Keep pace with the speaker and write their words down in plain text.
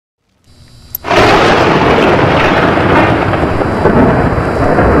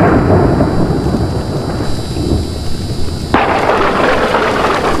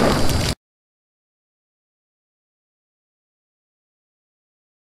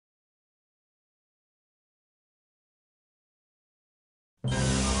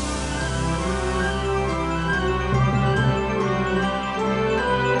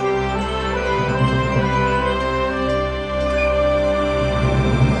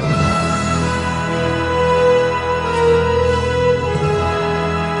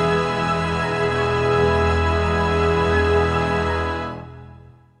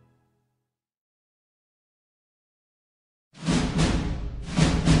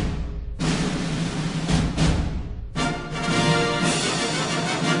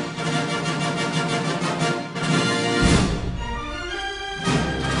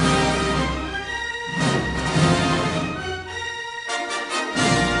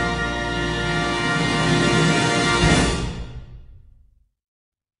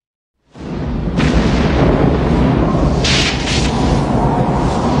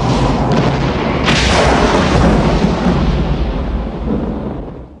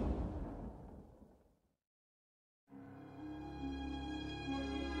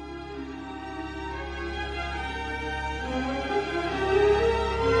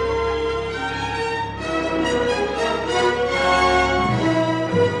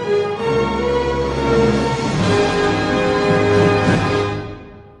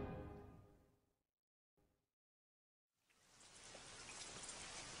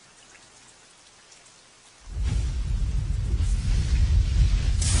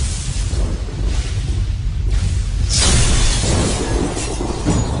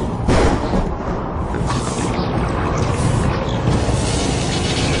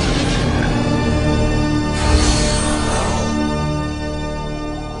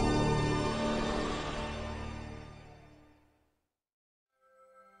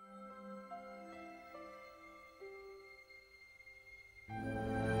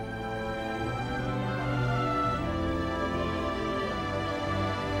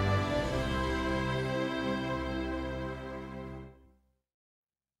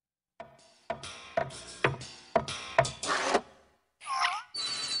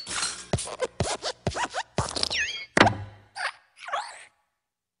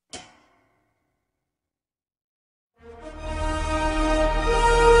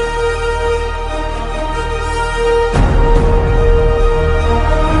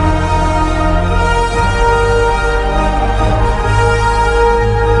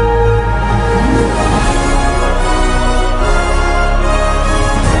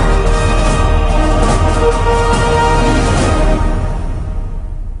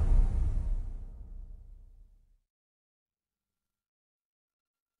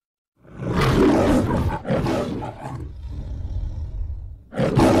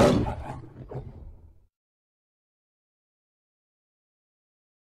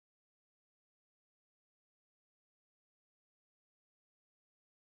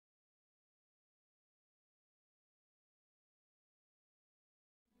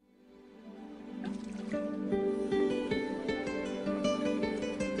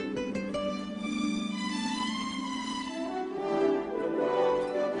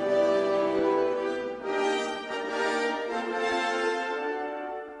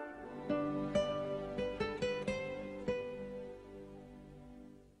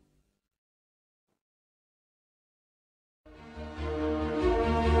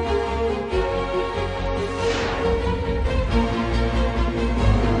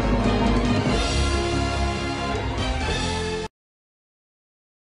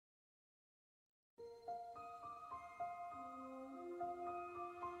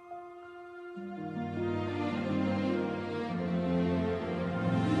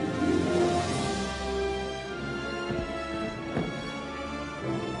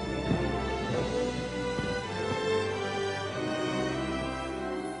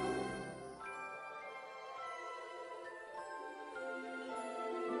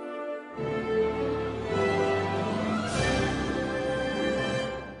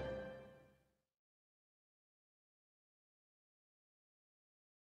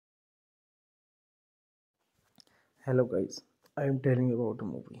Hello guys, I am telling you about a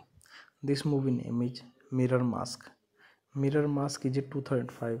movie. This movie name is Mirror Mask. Mirror Mask is a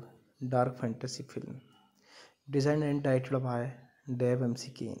 2005 dark fantasy film designed and titled by Dave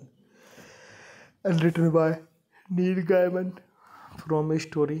MC Kane and written by Neil Gaiman from a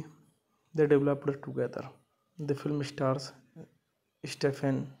story they developed together. The film stars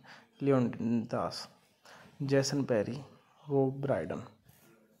Stephen Leonidas, Jason Barry, Rob Brydon.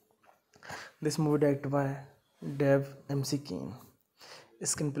 This movie directed by Dave MC Kane.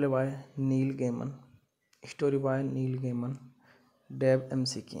 Screenplay by Neil Gaiman. Story by Neil Gaiman. Dave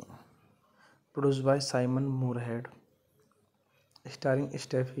MC Kane. Produced by Simon Moorhead. Starring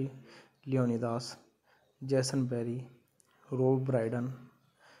Steffi Leonidas, Jason Barry, Rob Brydon,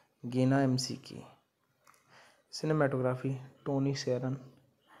 Gina MCK. Cinematography Tony Sharon.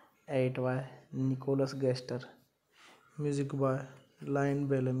 Edit by Nicholas Gaster. Music by Lion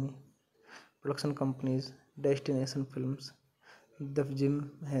Bellamy. Production companies Destination Films, The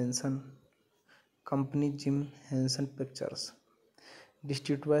Jim Henson Company, Jim Henson Pictures.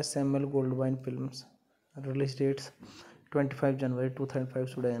 Distributed by Samuel Goldwyn Films. Release dates 25 January 2005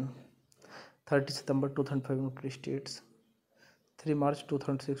 Sudan, 30 September 2005 United States, 3 March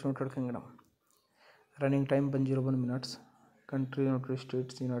 2006 United Kingdom. Running time 101 minutes. Country United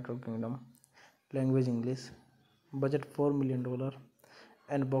States, United Kingdom. Language English. Budget $4 million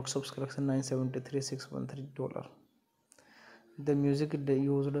and box office collection $973,613. The music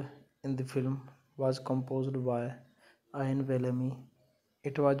used in the film was composed by Ian Bellamy.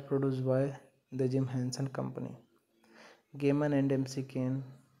 It was produced by the Jim Henson Company. Gaiman and MC Kane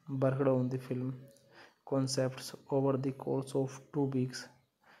worked on the film concepts over the course of 2 weeks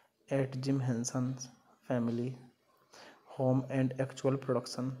at Jim Henson's family home, and actual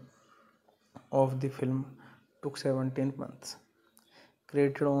production of the film took 17 months.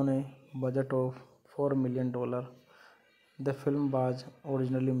 Created on a budget of $4 million, the film was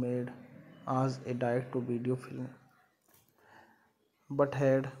originally made as a direct-to-video film but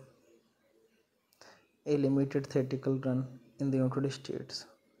had a limited theatrical run in the United States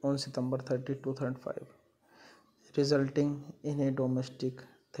on September 30, 2005, resulting in a domestic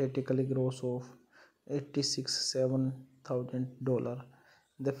theatrical gross of $86,700.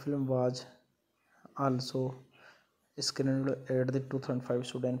 The film was also screened at the 2005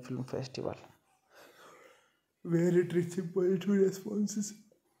 Sudan Film Festival, where it received positive responses.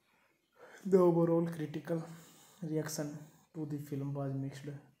 The overall critical reaction to the film was mixed,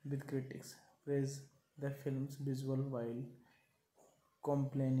 with critics praised the film's visual while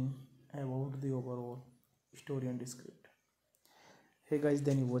complaining about the overall story and script. Hey guys,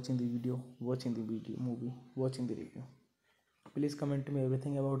 then you watching the video, movie, watching the review. Please comment me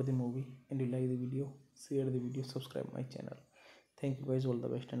everything about the movie and you like the video, share the video, subscribe my channel. Thank you guys, all the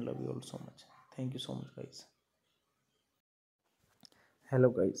best and love you all so much. Thank you so much guys. Hello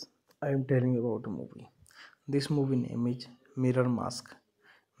guys, I am telling you about a movie. This movie name is Mirror Mask.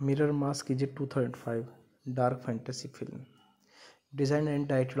 Mirror Mask is a 2005 dark fantasy film designed and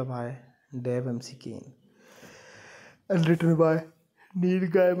titled by Dave MC Kane and written by Neil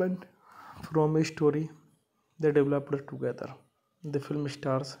Gaiman from a story they developed together. The film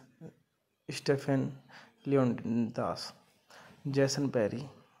stars Stephen Leonidas, Jason Barry,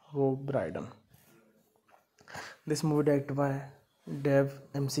 Rob Brydon. This movie directed by Dave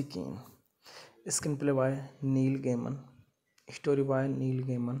MC Kane. Screenplay by Neil Gaiman. Story by Neil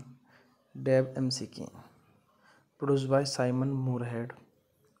Gaiman. Dave MC Kane. Produced by Simon Moorhead.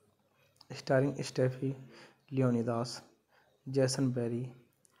 Starring Steffi Leonidas, Jason Barry,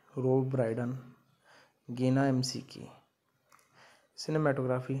 Rob Brydon, Gina McKee.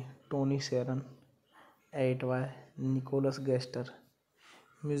 Cinematography Tony Sharon. Edit by Nicholas Gester.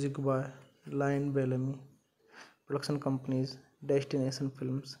 Music by Lion Bellamy. Production companies Destination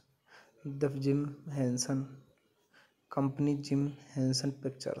Films, The Jim Henson Company, Jim Henson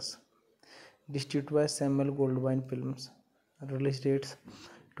Pictures. Distributed by Samuel Goldwyn Films. Release dates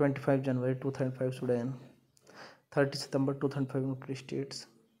 25 January 2005 Sudan, 30 September 2005 United States,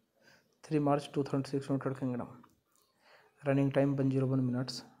 3 March 2006 United Kingdom. Running time 101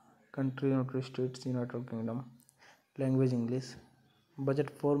 minutes. Country United States, United Kingdom. Language English.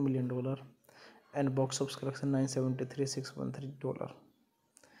 Budget $4 million and box office collection $973,613.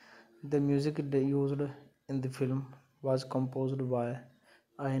 The music used in the film was composed by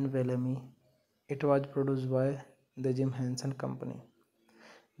Ian Bellamy. It was produced by the Jim Henson Company.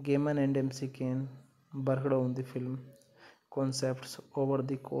 Gaiman and MC Kane worked on the film concepts over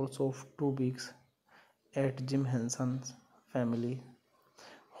the course of 2 weeks at Jim Henson's family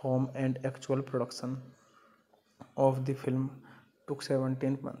home, and actual production of the film took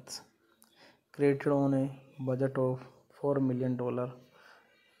 17 months. Created on a budget of $4 million,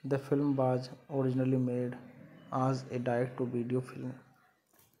 the film was originally made as a direct-to-video film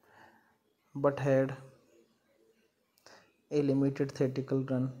but had a limited theatrical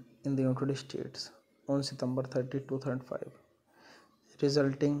run in the United States on September 30, 2005,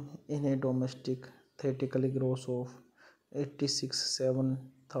 resulting in a domestic theatrical gross of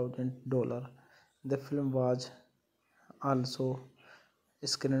 $86,700. The film was also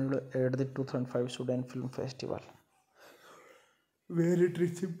screened at the 2005 Sudan Film Festival, where it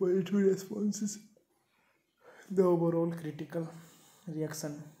received positive responses. The overall critical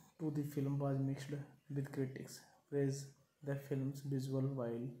reaction to the film was mixed, with critics praised the film's visual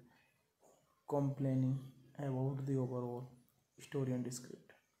while complaining about the overall story and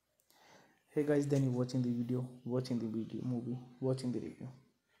script. Hey guys, then you watching the video, movie, watching the review.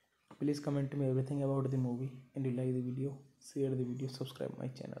 Please comment me everything about the movie and you like the video, share the video, subscribe my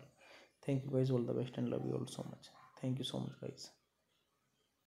channel. Thank you guys, all the best and love you all so much. Thank you so much guys.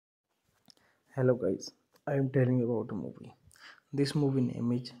 Hello guys, I am telling you about a movie. This movie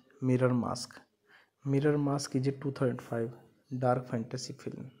name is Mirror Mask. Mirror Mask is a 2005 dark fantasy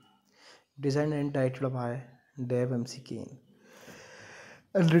film designed and titled by Dave MC Kane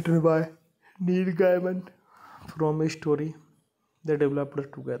and written by Neil Gaiman from a story they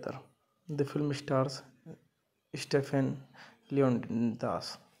developed together. The film stars Stephen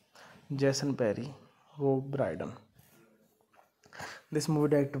Leonidas, Jason Barry, Rob Brydon. This movie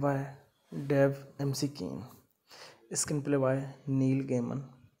directed by Dave MC Kane. Screenplay by Neil Gaiman.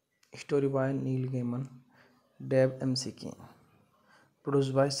 Story by Neil Gaiman. Dave MC Kane.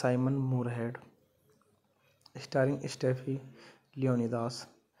 Produced by Simon Moorhead. Starring Steffi Leonidas,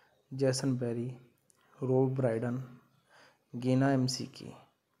 Jason Barry, Rob Brydon, Gina McKee.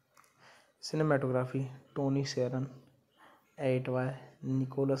 Cinematography Tony Sharon. Edit by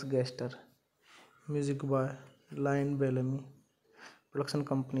Nicholas Gester. Music by Lion Bellamy. Production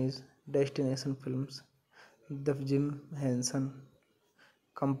companies Destination Films, The Jim Henson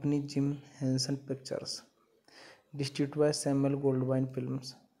Company, Jim Henson Pictures. Distributed by Samuel Goldwyn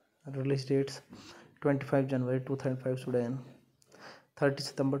Films. Release dates 25 January 2005 Sudan, 30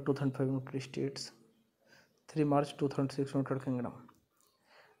 September 2005 United States, 3 March 2006 United Kingdom.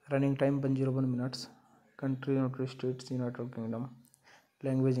 Running time 101 minutes. Country United States, United Kingdom.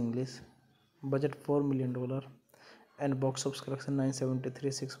 Language English. Budget $4 million and box office collection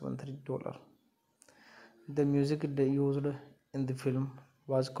 $973,613. The music used in the film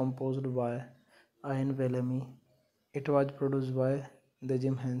was composed by Ian Bellamy. It was produced by the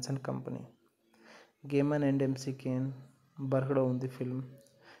Jim Henson Company. Gaiman and MC Kane worked on the film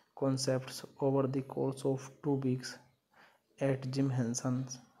concepts over the course of 2 weeks at Jim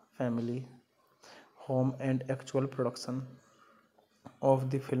Henson's family home, and actual production of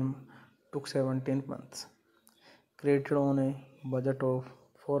the film took 17 months. Created on a budget of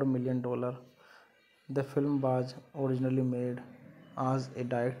 $4 million, the film was originally made as a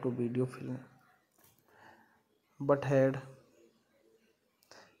direct-to-video film but had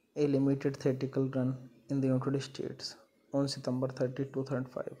a limited theatrical run in the United States on September 30,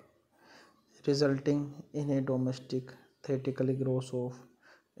 2005, resulting in a domestic theatrical gross of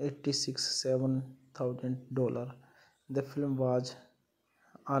 $86,700. The film was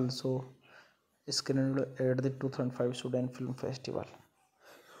also screened at the 2005 Sudan Film Festival,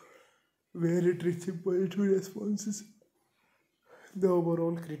 where it received positive responses. The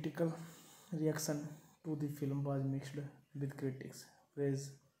overall critical reaction to the film was mixed, with critics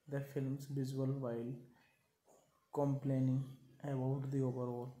praise the film's visual while complaining about the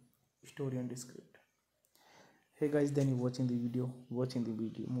overall story and script. Hey guys, then you watching the video,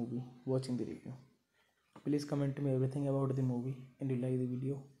 movie, watching the review. Please comment me everything about the movie, and you like the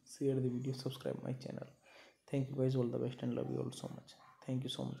video, share the video, subscribe my channel. Thank you guys, all the best, and love you all so much. Thank you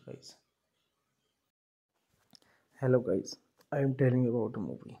so much guys. Hello guys, I am telling you about a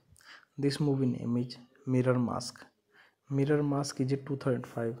movie. This movie name is MirrorMask. MirrorMask is a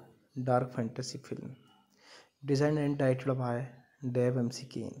 2005 dark fantasy film designed and titled by Dave MC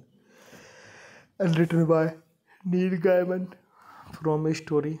Kane and written by Neil Gaiman from a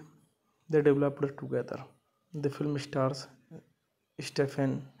story they developed together. The film stars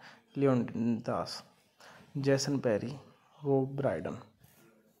Stephen Leonidas, Jason Barry, Rob Brydon.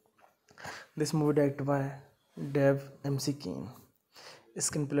 This movie directed by Dave MC Kane,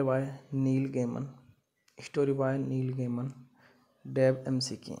 screenplay by Neil Gaiman, story by Neil Gaiman, Dave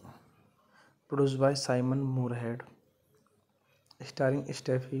MC Kane, produced by Simon Moorhead, starring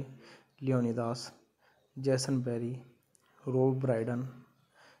Stephen Leonidas, Jason Barry, Rob Brydon,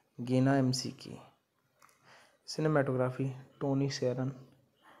 Gina MC Kane. Cinematography Tony Sharon,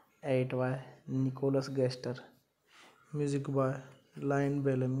 edit by Nicholas Gester, music by Lion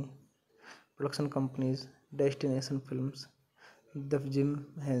Bellamy, production companies Destination Films, The Jim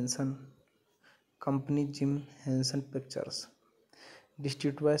Henson Company, Jim Henson Pictures,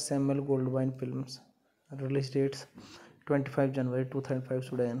 distributed by Samuel Goldwyn Films. Release dates 25 January 2005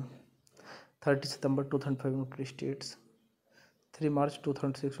 Sudan, 30 September 2005 United States, 3 March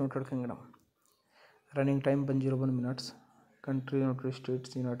 2006 United Kingdom. Running time 101 minutes. Country United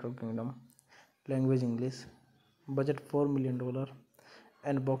States, United Kingdom. Language English. Budget $4 million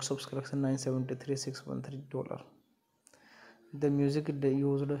and box office collection $973,613. The music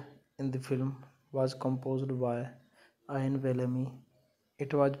used in the film was composed by Ian Bellamy.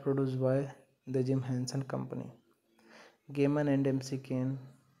 It was produced by the Jim Henson Company. Gaiman and MC Kane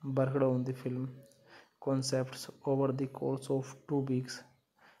worked on the film concepts over the course of 2 weeks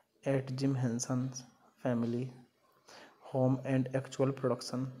at Jim Henson's family home, and actual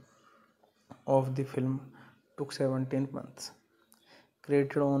production of the film took 17 months.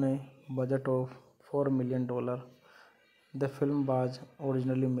 Created on a budget of $4 million, the film was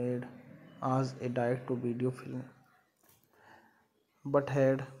originally made as a direct-to-video film but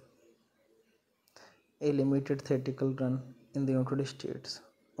had a limited theatrical run in the United States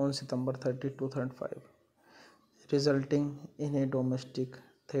on September 30, 2005, resulting in a domestic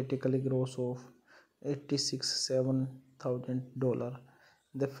theatrical gross of $86,700.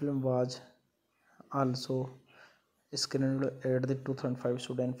 The film was also screened at the 2005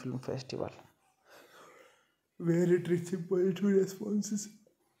 Sudan Film Festival, where it received positive responses.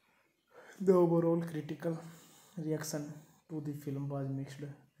 The overall critical reaction to the film was mixed,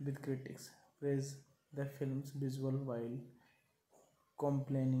 with critics praise the film's visual while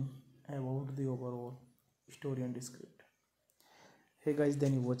complaining about the overall story and script. Hey guys,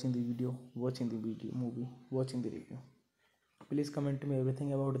 then you watching the video, movie, watching the review. Please comment me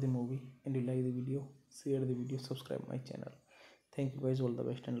everything about the movie, and you like the video, share the video, subscribe my channel. Thank you guys, all the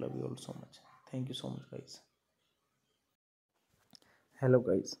best, and love you all so much. Thank you so much guys. Hello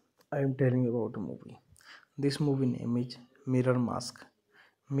guys, I am telling you about a movie. This movie name is MirrorMask.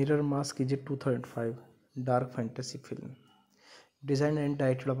 MirrorMask is a 2005 dark fantasy film designed and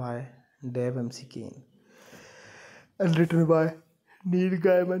titled by Dave MC Kane and written by Neil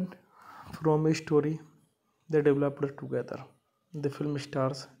Gaiman from a story they developed together. The film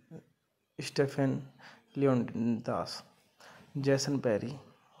stars Stephen Leonidas, Jason Barry,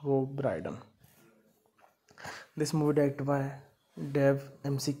 Rob Brydon. This movie directed by Dave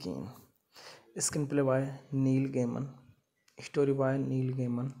MC Kane, screenplay by Neil Gaiman, story by Neil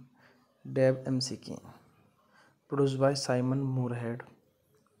Gaiman, Dave MC Kane, produced by Simon Moorhead,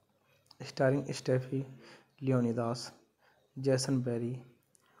 starring Steffi Leonidas, Jason Berry,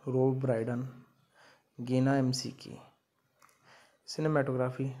 Rob Brydon, Gina McKee.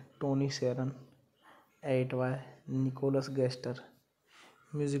 Cinematography Tony Sharon, edit by Nicholas Gester,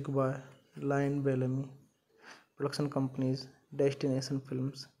 music by Lion Bellamy, production companies Destination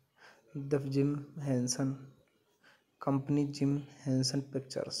Films, The Jim Henson Company, Jim Henson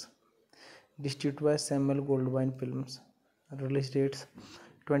Pictures, distributed by Samuel Goldwyn Films, release dates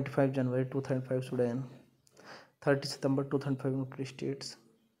 25 January 2005 Sudan, 30 September 2005 United States,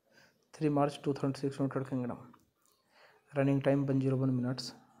 3 March 2006 United Kingdom. Running time 101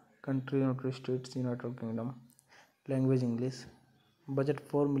 minutes. Country United States, United Kingdom. Language English. Budget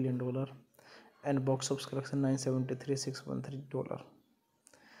 $4 million and box office collection $973,613.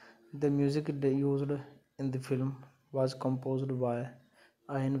 The music used in the film was composed by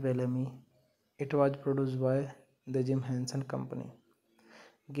Ian Bellamy. It was produced by the Jim Henson Company.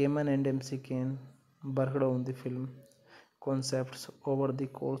 Gaiman and McKee worked on the film concepts over the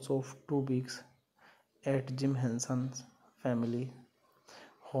course of 2 weeks at Jim Henson's family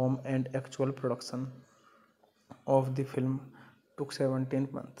home, and actual production of the film took 17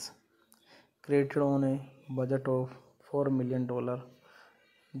 months. Created on a budget of $4 million,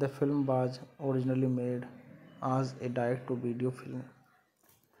 the film was originally made as a direct-to-video film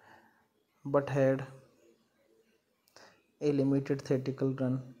but had a limited theatrical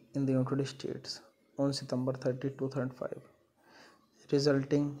run in the United States on September 30, 2005,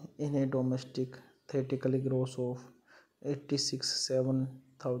 resulting in a domestic theatrical gross of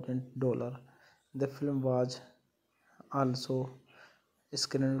 $86,700. The film was also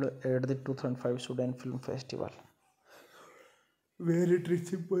screened at the 2005 Sudan Film Festival, where it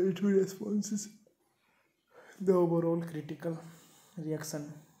received positive responses. The overall critical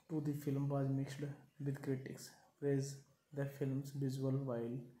reaction to the film was mixed, with critics praised the film's visual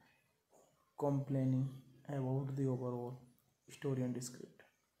while complaining about the overall story and script.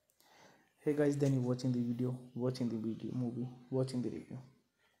 Hey guys, then you watching the video, movie, watching the review.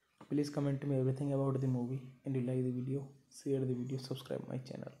 Please comment me everything about the movie, and you like the video, share the video, subscribe my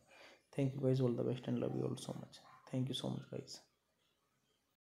channel. Thank you guys, all the best, and love you all so much. Thank you so much guys.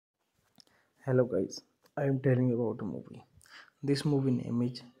 Hello guys, I am telling you about a movie. This movie name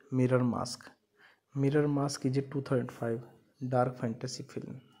is MirrorMask. MirrorMask is a 2005 dark fantasy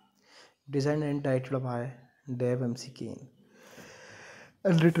film designed and titled by Dave McKee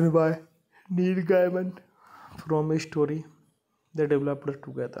and written by Neil Gaiman from a story they developed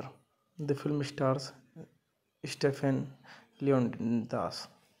together. The film stars Stephen Leonidas,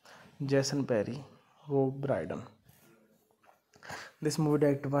 Jason Berry, Rob Brydon. This movie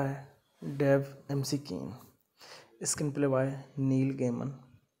directed by Dave McKee, screenplay by Neil Gaiman,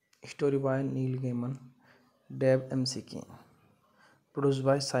 story by Neil Gaiman, Dave McKee, produced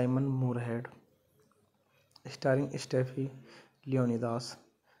by Simon Moorhead, starring Steffi Leonidas,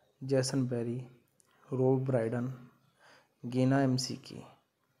 Jason Berry, Rob Brydon, Gina McKee.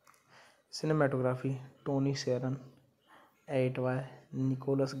 Cinematography Tony Sharon, edit by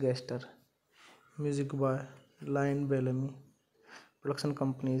Nicholas Gester, music by Lion Bellamy, production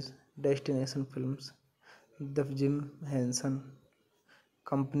companies Destination Films, The Jim Henson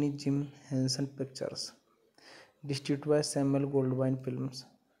Company, Jim Henson Pictures, distributed by Samuel Goldwyn Films,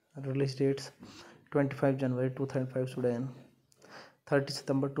 release dates 25 January 2005 Sudan, 30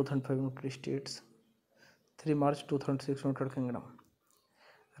 September 2005 United States, 3 March 2006 United Kingdom.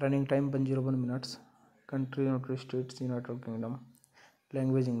 Running time 101 minutes. Country United States, United Kingdom.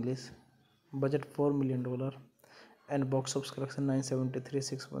 Language English. Budget $4 million and box office collection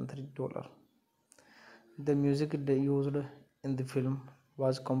 $973,613. The music used in the film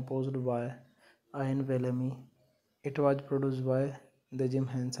was composed by Ian Bellamy. It was produced by the Jim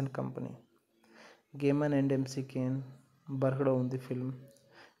Henson Company. Gaiman and McKee worked on the film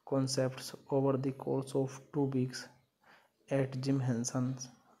concepts over the course of 2 weeks at Jim Henson's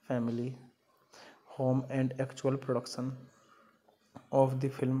family home, and actual production of the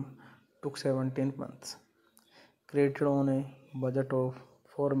film took 17 months. Created on a budget of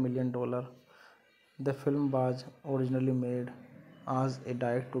 $4 million, the film was originally made as a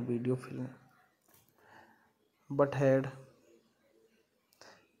direct-to-video film but had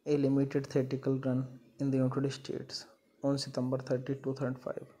a limited theatrical run in the United States on September 30,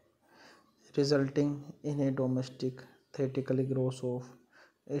 2005, resulting in a domestic theatrical gross of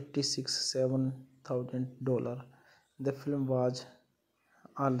 $86,700. The film was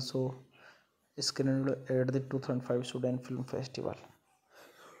also screened at the 2005 Sudan Film Festival,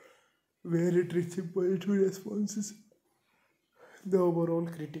 where it received positive responses. The overall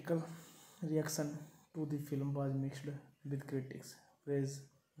critical reaction to the film was mixed with critics praise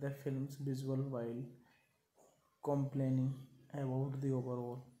the film's visual while complaining about the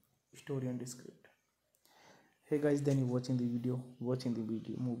overall story and script. Hey guys, then you watching the video,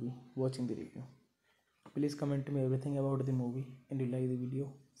 movie, watching the review. Please comment me everything about the movie and you like the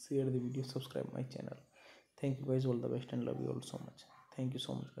video, share the video, subscribe my channel. Thank you guys, all the best and love you all so much. Thank you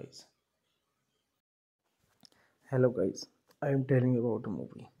so much guys. Hello guys, I am telling you about a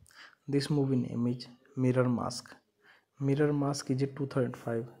movie. This movie name is Mirror Mask. Mirror Mask is a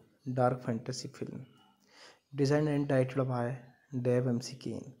 2005 dark fantasy film designed and titled by Dave MC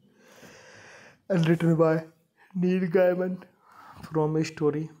Kane and written by Neil Gaiman from a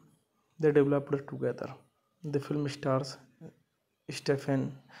story they developed together. The film stars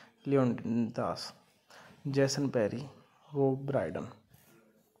Stephen Leonidas, Jason Barry, Rob Brydon.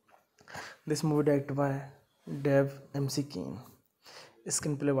 This movie directed by Dave MC Kane.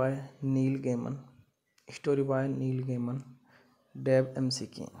 Screenplay by Neil Gaiman. Story by Neil Gaiman. Dave MC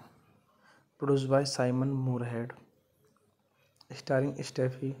Kane. Produced by Simon Moorhead. Starring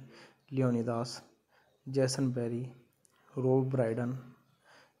Steffi Leonidas, Jason Barry, Rob Brydon,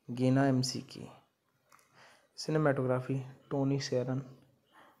 Gina McKee. Cinematography Tony Sharon.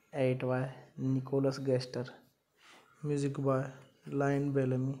 Edit by Nicholas Gester. Music by Lion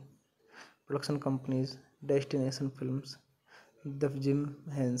Bellamy. Production companies Destination Films, The Jim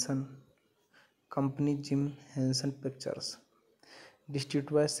Henson Company, Jim Henson Pictures.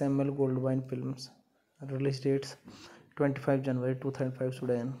 Distributed by Samuel Goldwyn Films. Release dates 25 January 2005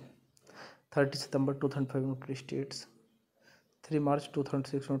 Sudan, 30 September 2005 United States, 3 March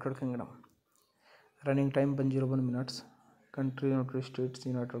 2006 United Kingdom. Running time 101 minutes. Country United States,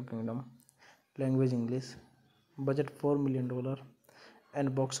 United Kingdom. Language English. Budget $4 million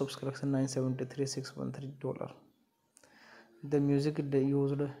and box office collection $973,613. The music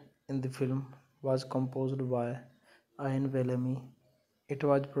used in the film was composed by Ian Bellamy. It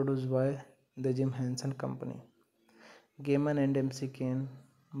was produced by the Jim Henson Company. Gaiman and MC Kane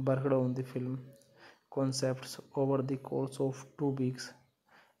worked on the film concepts over the course of 2 weeks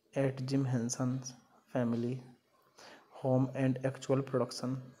at Jim Henson's family home, and actual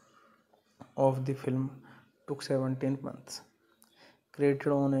production of the film took 17 months. Created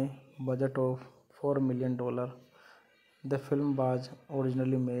on a budget of $4 million, the film was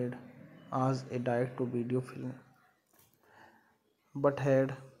originally made as a direct-to-video film but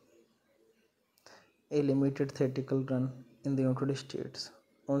had a limited theatrical run in the United States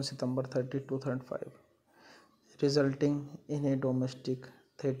on September 30, 2005, resulting in a domestic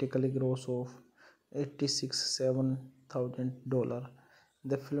theatrical gross of $86,700.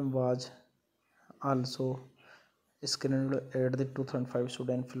 The film was also screened at the 2005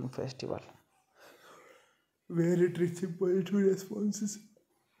 Sudan Film Festival, where it received positive responses.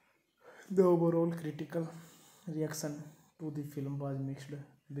 The overall critical reaction to the film was mixed,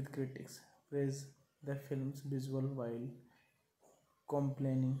 with critics praise the film's visual while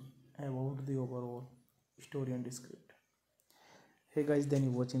complaining about the overall story and script. Hey guys, then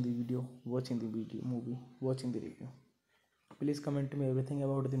you watching the video, movie, watching the review. Please comment me everything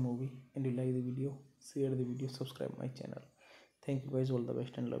about the movie and you like the video, share the video, subscribe my channel. Thank you guys, all the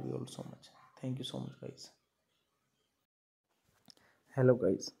best and love you all so much. Thank you so much guys. Hello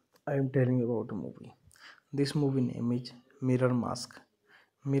guys, I am telling you about a movie. This movie name is Mirror Mask.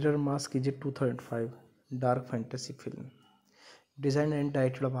 Mirror Mask is a 2005 dark fantasy film designed and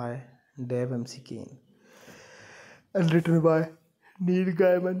titled by Dave MC Kane and written by Neil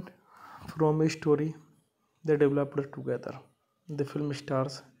Gaiman from a story they developed together. The film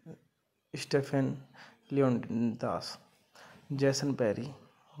stars Stephen Leonidas, Jason Barry,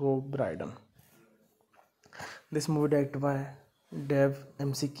 Rob Brydon. This movie directed by Dave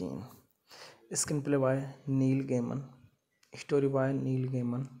MC Kane. Screenplay by Neil Gaiman. Story by Neil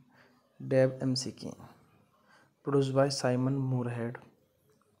Gaiman. Dave MC Kane. Produced by Simon Moorhead.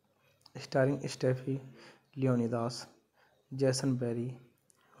 Starring Steffi Leonidas, Jason Barry,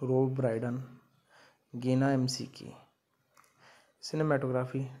 Rob Brydon, Gina McKee.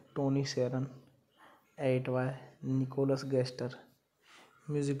 Cinematography Tony Sharon. Edit by Nicholas Gester.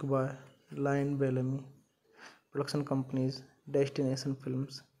 Music by Lion Bellamy. Production companies Destination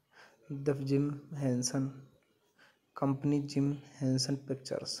Films, The Jim Henson Company, Jim Henson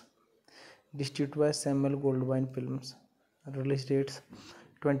Pictures. Distributed by Samuel Goldwyn Films. Release dates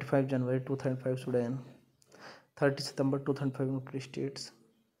 25 January 2005 Sudan, 30 September 2005 United States,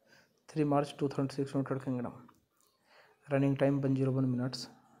 3 March 2006 United Kingdom. Running time 101 minutes.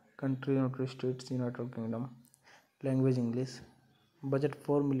 Country United States, United Kingdom. Language English. Budget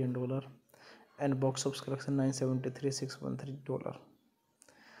 $4 million and box office collection $973,613.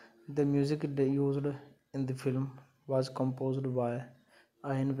 The music used in the film was composed by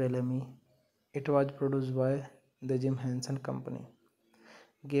Ian Bellamy. It was produced by the Jim Henson Company.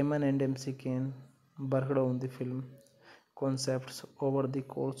 Gaiman and MC Kane worked on the film concepts over the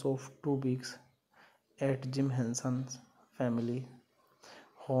course of 2 weeks at Jim Henson's family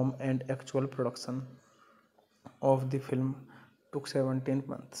home, and actual production of the film took 17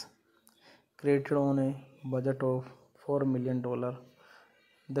 months. Created on a budget of $4 million,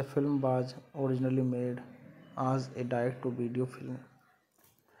 the film was originally made as a direct-to-video film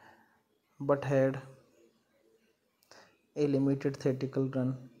but had a limited theatrical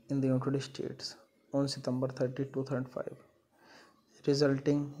run in the United States on September 30, 2005,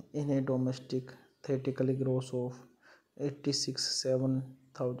 resulting in a domestic theatrical gross of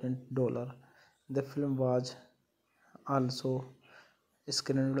 $86,700. The film was also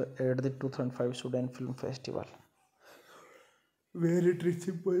screened at the 2005 Sudan Film Festival, where it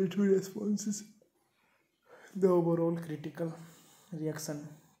received positive responses. The overall critical reaction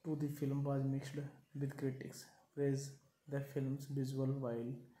to the film was mixed, with critics praised the film's visual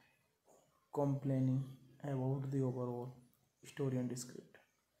while complaining about the overall story and script.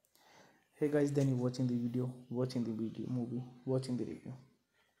 Hey guys, then you watching the video, movie, watching the review.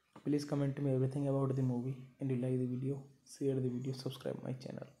 Please comment me everything about the movie, and you like the video, share the video, subscribe my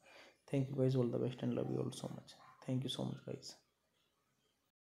channel. Thank you guys, all the best, and love you all so much. Thank you so much guys.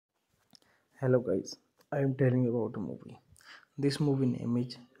 Hello guys, I am telling you about a movie. This movie name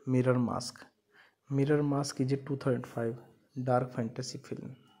is MirrorMask. MirrorMask is a 2005 dark fantasy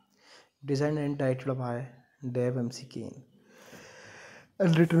film designed and titled by Dave MC Kane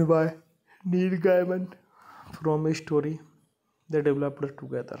and written by Neil Gaiman from a story they developed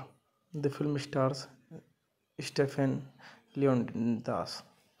together. The film stars Stephen Leonidas,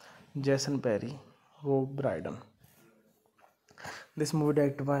 Jason Barry, Rob Brydon. This movie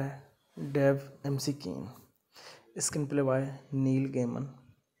directed by Dave MC Kane. Screenplay by Neil Gaiman.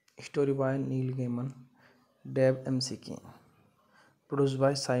 Story by Neil Gaiman, Dave MC Kane. Produced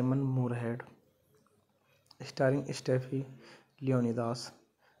by Simon Moorhead. Starring Steffi Leonidas,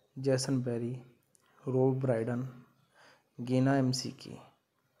 Jason Barry, Rob Brydon, Gina MC Kane.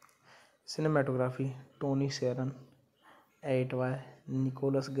 Cinematography Tony Sharon. Edit by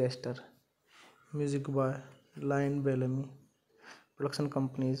Nicholas Gester. Music by Lion Bellamy. Production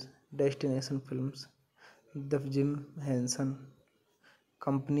companies Destination Films, The Jim Henson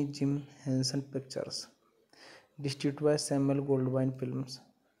Company, Jim Henson Pictures. Distributed by Samuel Goldwyn Films.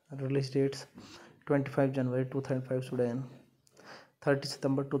 Release dates 25 January 2005 Sudan, 30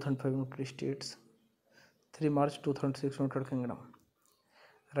 September 2005 United States, 3 March 2006 United Kingdom.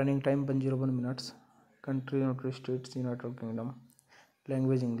 Running time 101 minutes. Country United States, United Kingdom.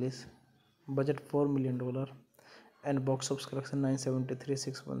 Language English. Budget $4 million and box office collection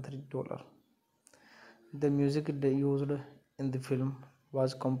 $973,613. The music used in the film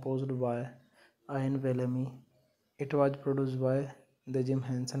was composed by Ian Bellamy. It was produced by the Jim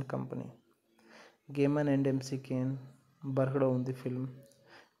Henson Company. Gaiman and MC Kane worked on the film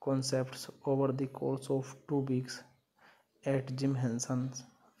concepts over the course of 2 weeks at Jim Henson's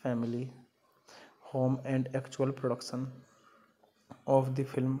family home, and actual production of the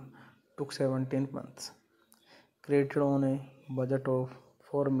film took 17 months. Created on a budget of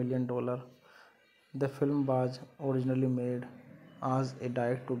 $4 million, the film was originally made as a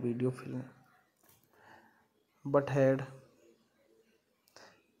direct-to-video film but had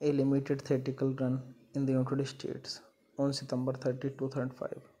a limited theatrical run in the United States on September 30,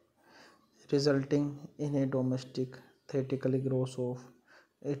 2005, resulting in a domestic theatrical gross of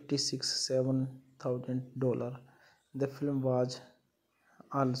 $86,700. The film was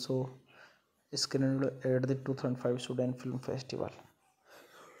also screened at the 2005 Sudan Film Festival,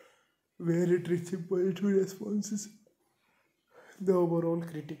 where it received positive responses. The overall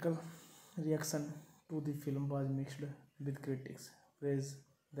critical reaction to the film was mixed, with critics praised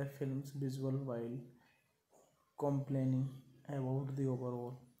the film's visual while complaining about the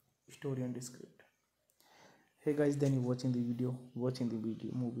overall story and script. Hey guys, then you watching the video,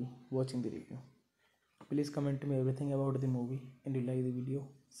 movie, watching the review. Please comment me everything about the movie, and you like the video,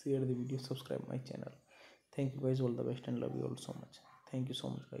 share the video, subscribe my channel. Thank you guys, all the best, and love you all so much. Thank you so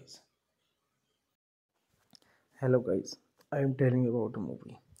much guys. Hello guys, I am telling you about a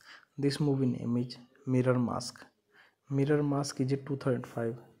movie. This movie name is MirrorMask. MirrorMask is a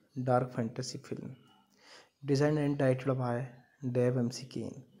 2005 dark fantasy film designed and titled by Dave MC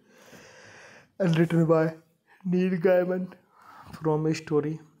Kane and written by Neil Gaiman from a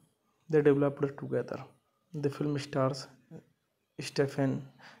story they developed together. The film stars Stephen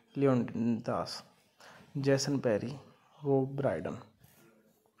Leonidas, Jason Barry, Rob Brydon.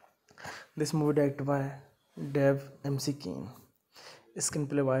 This movie directed by Dave MC Keen.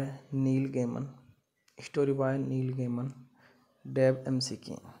 Screenplay by Neil Gaiman. Story by Neil Gaiman. Dave MC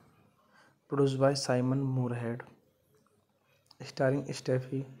Keen. Produced by Simon Moorhead. Starring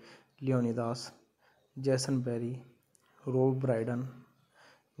Steffi Leonidas, Jason Barry, Rob Brydon,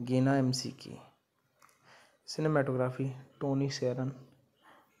 Gina MC. Cinematography Tony Sharon.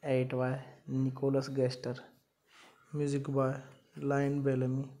 Edit by Nicholas Gester. Music by Lion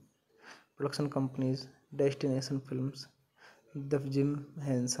Bellamy. Production companies Destination Films, The Jim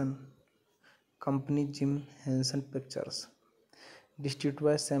Henson Company, Jim Henson Pictures. Distributed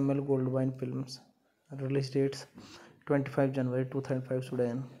by Samuel Goldwyn Films. Release dates 25 January 2005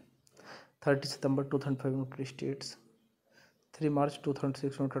 Sudan, 30 September 2005 United States, 3 March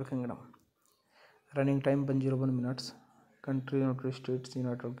 2006 United Kingdom. Running time 101 minutes. Country United States,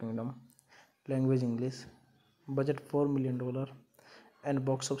 United Kingdom. Language English. Budget $4 million and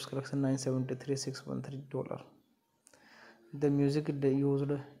box office collection $973,613. The music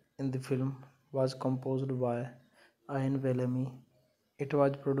used in the film was composed by Ian Bellamy. It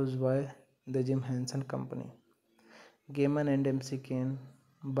was produced by the Jim Henson Company. Gaiman and MC Kane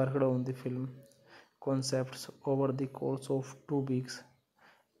worked on the film concepts over the course of 2 weeks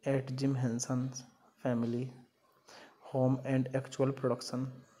at Jim Henson's family home, and actual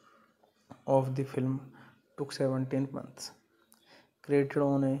production of the film took 17 months. Created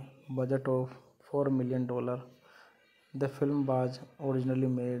on a budget of $4 million, the film was originally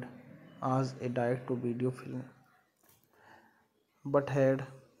made as a direct-to-video film, but had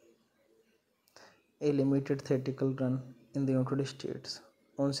a limited theatrical run in the United States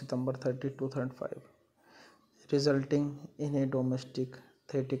on September 30, 2005, resulting in a domestic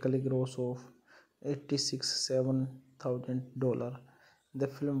theatrical gross of $86,700. The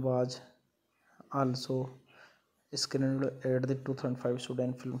film was also screened at the 2005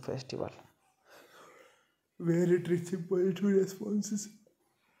 Sudan Film Festival, where it received positive responses.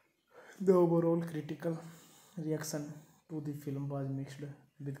 The overall critical reaction to the film was mixed,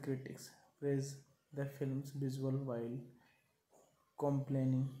 with critics praised the film's visual while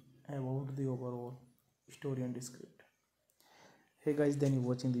complaining about the overall story and script. Hey guys, then you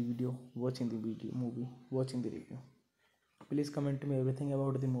watching the video, movie, watching the review. Please comment me everything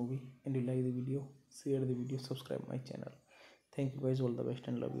about the movie, and you like the video, share the video, subscribe my channel. Thank you guys, all the best,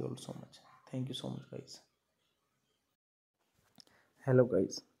 and love you all so much. Thank you so much guys. Hello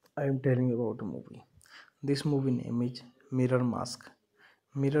guys, I am telling you about a movie. This movie name is MirrorMask.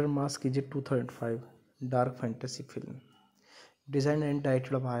 MirrorMask is a 2005 dark fantasy film designed and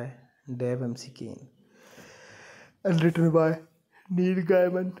titled by Dave MC Kane and written by Neil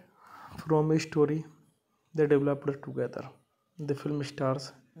Gaiman from a story they developed together. The film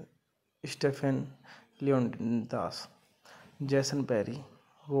stars Stephen Leonidas, Jason Barry,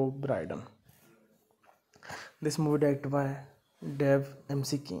 Rob Brydon. This movie directed by Dave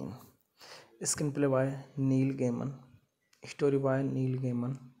MC Kane. Screenplay by Neil Gaiman. Story by Neil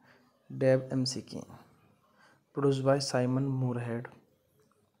Gaiman. Dave MC Kane. Produced by Simon Moorhead.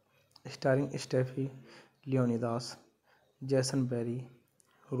 Starring Steffi Leonidas, Jason Barry,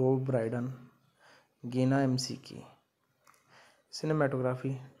 Rob Brydon, Gina MC.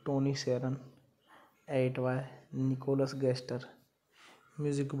 Cinematography Tony Sharon. Edit by Nicholas Gester.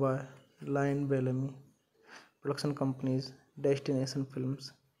 Music by Lion Bellamy. Production companies Destination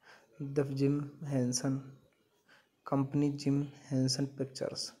Films, The Jim Henson Company, Jim Henson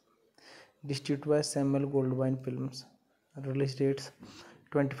Pictures. Distributed by Samuel Goldwyn Films. Release dates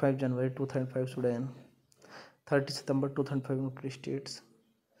 25 January 2005 Sudan, 30 September 2005 United States,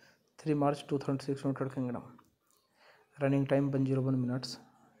 3 March 2006 United Kingdom. Running time 101 minutes.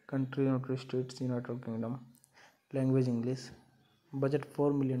 Country United States, United Kingdom. Language English. Budget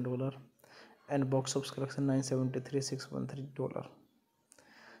 $4 million and box office collection $973,613.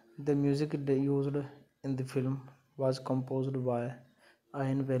 The music used in the film was composed by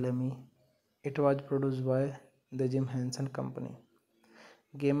Ian Bellamy. It was produced by the Jim Henson Company.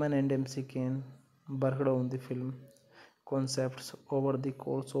 Gaiman and MC Kane worked on the film concepts over the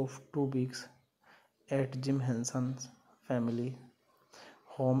course of 2 weeks at Jim Henson's family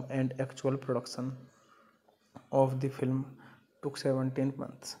home, and actual production of the film took 17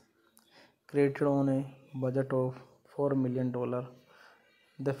 months. Created on a budget of $4 million,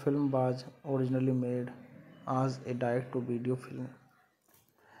 the film was originally made as a direct-to-video film,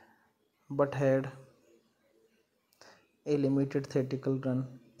 but had a limited theatrical run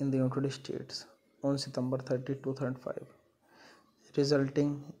in the United States on September 30, 2005,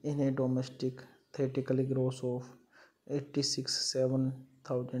 resulting in a domestic theatrical gross of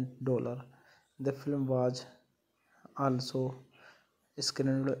 $86,700. The film was also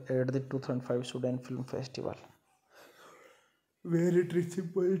screened at the 2005 Sudan Film Festival, where it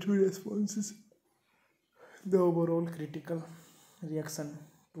received positive responses. The overall critical reaction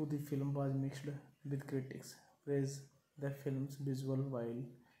to the film was mixed, with critics praise the film's visual while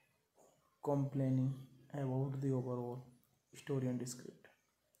complaining about the overall story and script.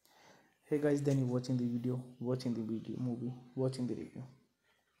 Hey guys, then you watching the video, movie, watching the review.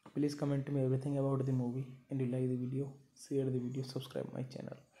 Please comment me everything about the movie, and you like the video, share the video, subscribe my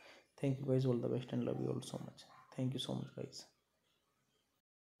channel. Thank you guys, all the best, and love you all so much. Thank you so much guys.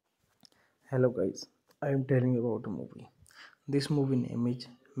 Hello guys, I am telling you about a movie. This movie name is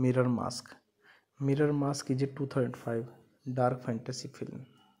Mirror Mask. Mirror Mask is a 2005 dark fantasy film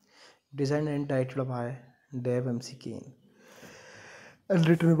designed and titled by Dave MC Kane and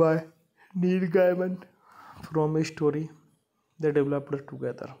written by Neil Gaiman from a story they developed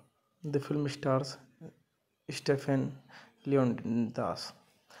together. The film stars Stephen Leonidas,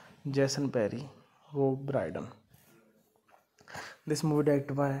 Jason Barry, Rob Brydon. This movie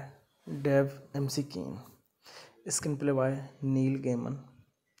directed by Dave MC Kane. Screenplay by Neil Gaiman.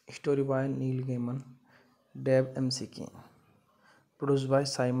 Story by Neil Gaiman. Dave MC Kane. Produced by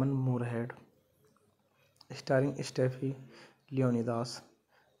Simon Moorhead. Starring Steffi Leonidas,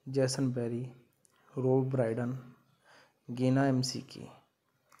 Jason Barry, Rob Brydon, Gina MC Kane.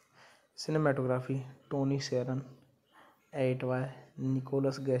 Cinematography Tony Sharon. Edit by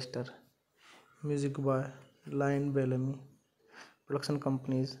Nicholas Gester. Music by Lion Bellamy. Production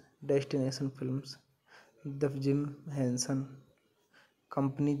companies Destination Films, The Jim Henson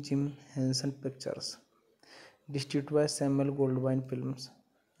Company, Jim Henson Pictures. Distributed by Samuel Goldwyn Films.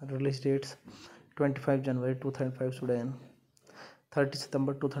 Release dates 25 January 2005 Sudan, 30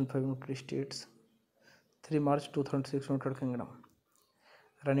 September 2005 United States, 3 March 2006 United Kingdom.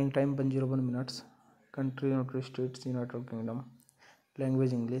 Running time 101 minutes. Country United States, United Kingdom.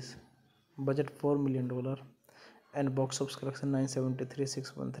 Language English. Budget $4 million and box office collection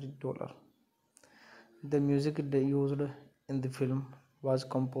 $973,613. The music used in the film was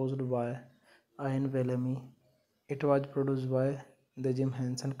composed by Ian Bellamy. It was produced by the Jim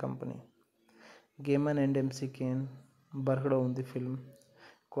Henson Company. Gaiman and MC Kane worked on the film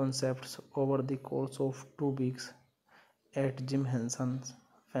concepts over the course of 2 weeks at Jim Henson's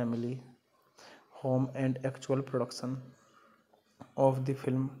family home, and actual production of the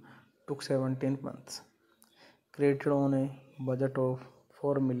film took 17 months. Created on a budget of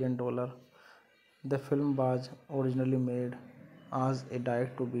 $4 million, the film was originally made as a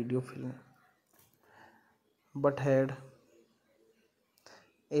direct-to-video film, but had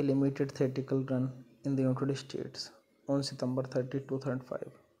a limited theatrical run in the United States on September 30,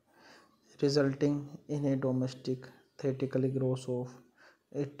 2005, resulting in a domestic theatrical gross of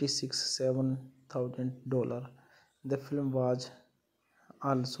 $86,700. The film was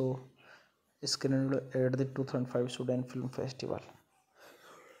also screened at the 2005 Sudan Film Festival,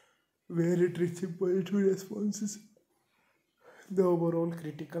 where it received positive responses. The overall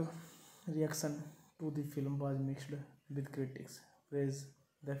critical reaction to the film was mixed, with critics praise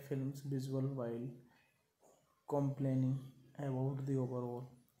the film's visual while complaining about the overall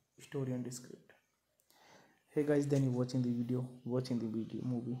story and script. Hey guys, then you watching the video,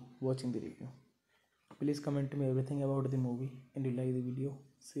 movie, watching the review. Please comment me everything about the movie, and you like the video,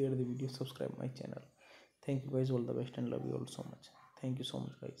 share the video, subscribe my channel. Thank you guys, all the best, and love you all so much. Thank you so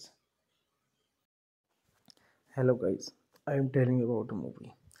much guys. Hello guys, I am telling you about a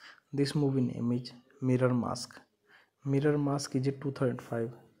movie. This movie name is Mirror Mask. Mirror Mask is a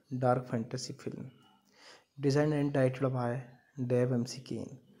 2005 dark fantasy film designed and titled by Dave MC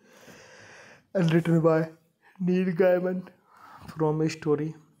Kane and written by Neil Gaiman from a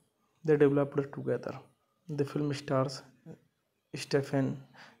story they developed together. The film stars Stephen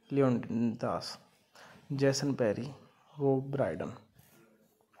Leonidas, Jason Barry, Rob Brydon.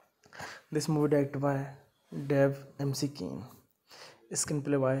 This movie directed by Dave MC Kane.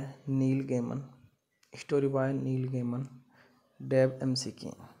 Screenplay by Neil Gaiman. Story by Neil Gaiman. Dave MC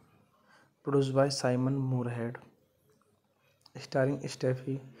Kane. Produced by Simon Moorhead. Starring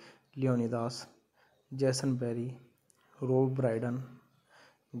Steffi Leonidas, Jason Barry, Rob Brydon,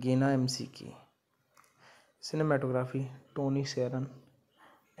 Gina MC Kane. Cinematography Tony Sharon.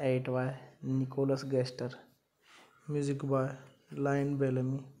 Edit by Nicholas Gester. Music by Lion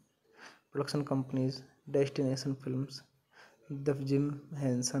Bellamy. Production companies Destination Films, The Jim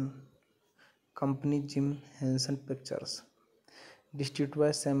Henson Company, Jim Henson Pictures. Distributed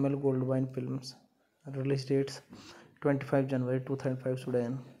by Samuel Goldwyn Films. Release dates 25 January 2005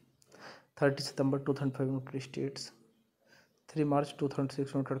 Sudan, 30 September 2005 United States, 3 March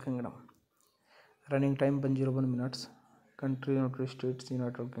 2006 United Kingdom. Running time 101 minutes. country United States,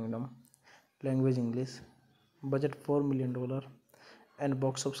 United Kingdom, language English, budget $4 million, and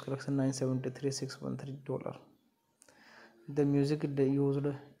box office collection $973,613. The music used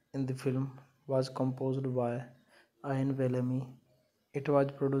in the film was composed by Ian Bellamy. It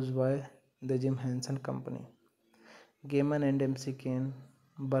was produced by the Jim Henson Company. Gaiman and MC Kane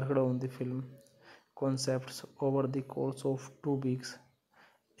worked on the film concepts over the course of 2 weeks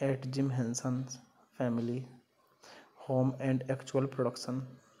at Jim Henson's family home, and actual production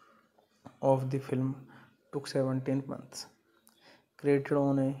of the film took 17 months. Created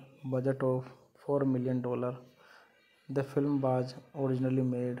on a budget of $4 million, the film was originally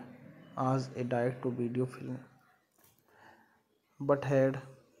made as a direct-to-video film, but had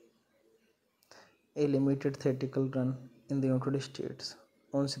a limited theatrical run in the United States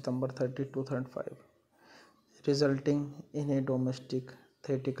on September 30, 2005, resulting in a domestic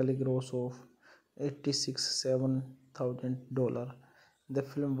theatrical gross of $86,700. The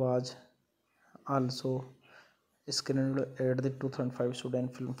film was also screened at the 2005 Sudan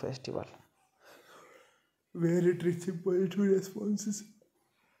Film Festival, where it received positive responses.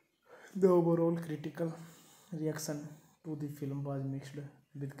 The overall critical reaction to the film was mixed,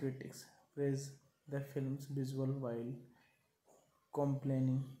 with critics praised the film's visual while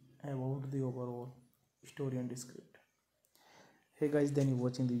complaining about the overall story and script. Hey guys, then you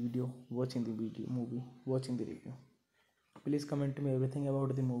watching the video, movie, watching the review. Please comment me everything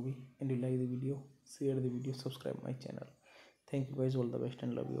about the movie, and you like the video, share the video, subscribe my channel. Thank you guys, all the best,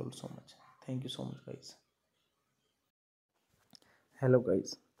 and love you all so much. Thank you so much guys. Hello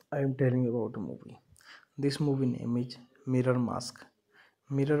guys, I am telling you about a movie. This movie name is MirrorMask.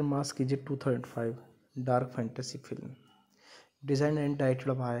 MirrorMask is a 2005 dark fantasy film designed and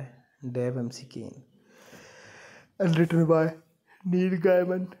titled by Dave MC Kane and written by Neil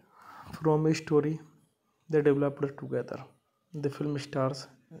Gaiman from a story they developed together. The film stars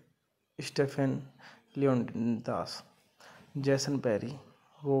Stephen Leonidas, Jason Barry,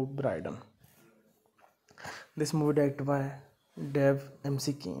 Rob Brydon. This movie directed by Dave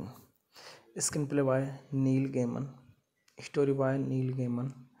MC Kane, screenplay by Neil Gaiman, story by Neil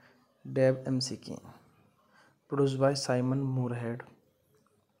Gaiman, Dave MC Kane, produced by Simon Moorhead,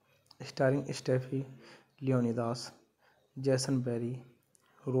 starring Stephen Leonidas, Jason Barry,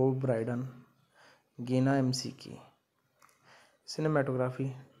 Rob Brydon, Gina MC Kane.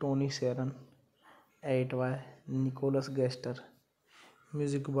 Cinematography Tony Sharon, edit by Nicholas Gaster,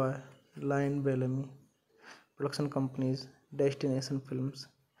 music by Lion Bellamy, production companies Destination Films,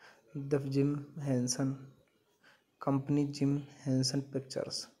 the Jim Henson Company, Jim Henson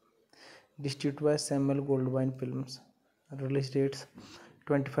Pictures, distributed by Samuel Goldwyn Films. Release dates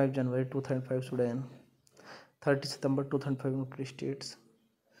 25 January 2005 Sudan, 30 September 2005 United States,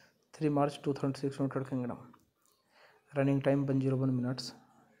 3 March 2006 United Kingdom. Running time 101 minutes.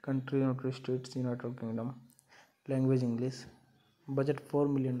 Country United States, United Kingdom. Language English. Budget $4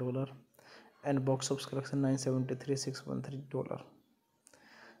 million, and box office collection $973,613.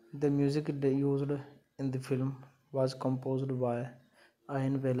 The music used in the film was composed by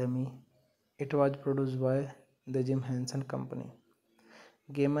Ian Bellamy. It was produced by the Jim Henson Company.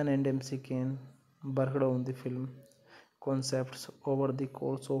 Gaiman and MC Kane worked on the film concepts over the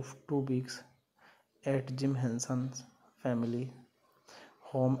course of 2 weeks at Jim Henson's family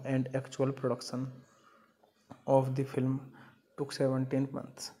home, and actual production of the film took 17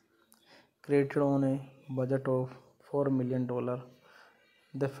 months. Created on a budget of $4 million,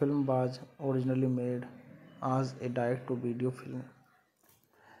 the film was originally made as a direct-to-video film,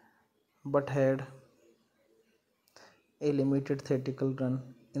 but had a limited theatrical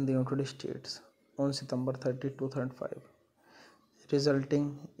run in the United States on September 30, 2005,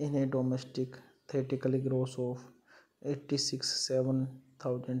 resulting in a domestic theatrical gross of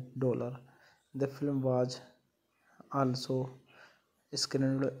 $86,700. The film was also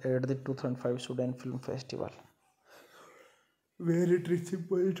screened at the 2005 Sudan Film Festival, where it received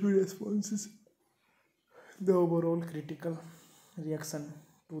positive responses. The overall critical reaction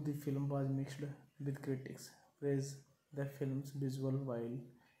to the film was mixed, with critics praised the film's visual while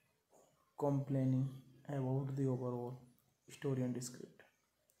complaining about the overall story and script.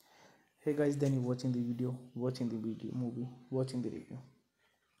 Hey guys, then you watching the video, movie, watching the review.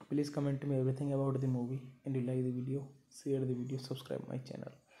 Please comment me everything about the movie, and you like the video, share the video, subscribe my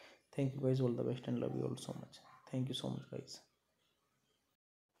channel. Thank you guys, all the best, and love you all so much. Thank you so much guys.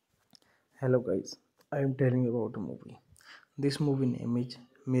 Hello guys, I am telling you about a movie. This movie name is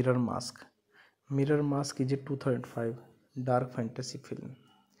MirrorMask. MirrorMask is a 2005 dark fantasy film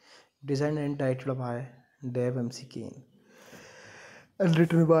designed and titled by Dave MC Kane and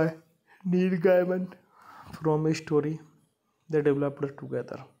written by Neil Gaiman from a story they developed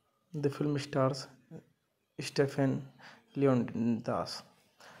together. The film stars Stephen Leonidas,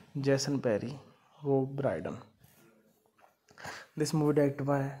 Jason Barry, Rob Brydon. This movie directed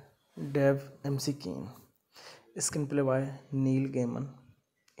by Dave MC Keen. Screenplay by Neil Gaiman.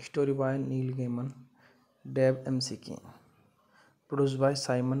 Story by Neil Gaiman. Dave MC Keen. Produced by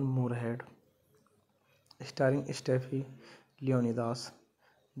Simon Moorhead. Starring Steffi Leonidas,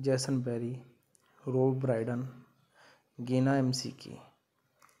 Jason Barry, Rob Brydon, Gina McKee.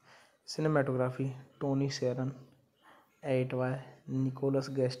 Cinematography Tony Sharon. Edit by Nicholas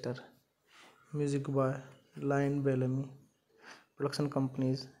Gester. Music by Lion Bellamy. Production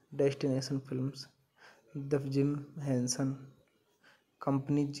companies Destination Films, The Jim Henson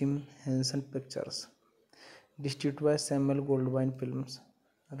Company, Jim Henson Pictures. Distributed by Samuel Goldwyn Films.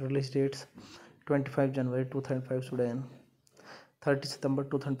 Release dates 25 January 2005 Sudan, 30 September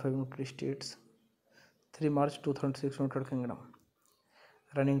 2005 United States, 3 March 2006 United Kingdom.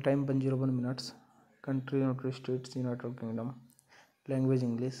 Running time 101 minutes. Country United States, United Kingdom. Language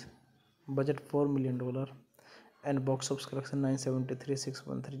English. Budget $4 million and box office collection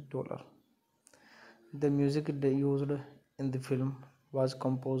 $973,613. The music used in the film was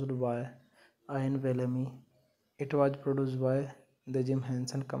composed by Ian Bellamy. It was produced by the Jim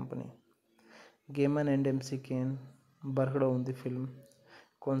Henson Company. Gaiman and MC Kane worked on the film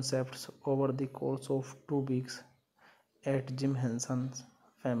concepts over the course of 2 weeks at Jim Henson's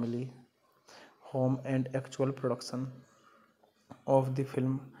family home, and actual production of the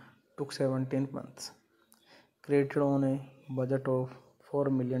film took 17 months. Created on a budget of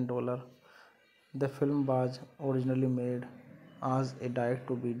 $4 million, the film was originally made as a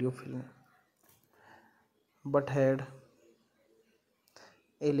direct-to-video film but had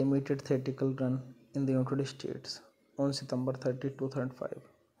a limited theatrical run in the United States on September 30, 2005,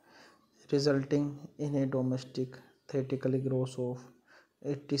 resulting in a domestic theatrical gross of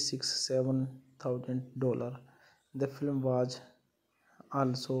 $86,700. The film was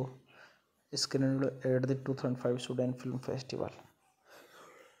also screened at the 2005 Sudan Film Festival,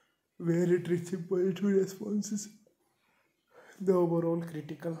 where it received positive responses. The overall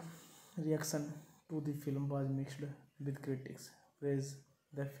critical reaction to the film was mixed, with critics praised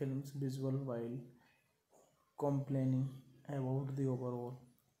the film's visual while complaining about the overall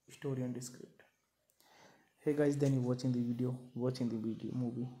story and script. Hey guys, then you watching the video,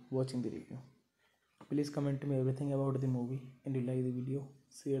 movie, watching the review. Please comment me everything about the movie, and you like the video,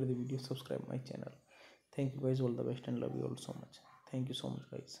 share the video, subscribe my channel. Thank you guys, all the best, and love you all so much. Thank you so much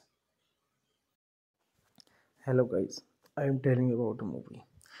guys. Hello guys, I am telling you about a movie.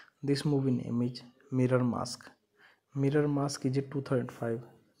 This movie name is MirrorMask. MirrorMask is a 2005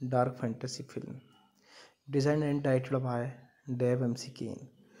 dark fantasy film designed and titled by Dave MC Kane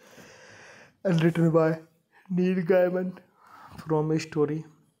and written by Neil Gaiman from a story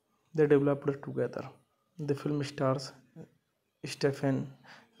they developed together. The film stars Stephen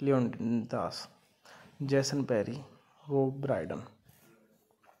Leonidas, Jason Barry, Rob Brydon.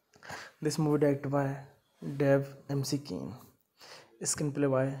 This movie directed by Dave MC Kane. Screenplay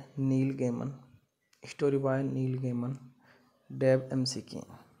by Neil Gaiman. Story by Neil Gaiman. Dave MC Kane.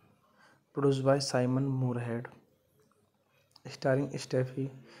 Produced by Simon Moorhead. Starring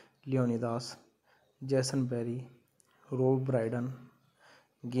Steffi Leonidas, Jason Barry, Rob Brydon,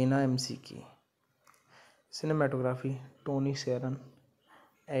 Gina McKee. Cinematography Tony Sharon.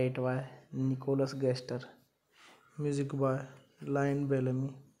 Edit by Nicholas Gester. Music by Lion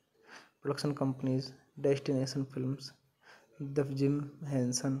Bellamy. Production companies Destination Films, The Jim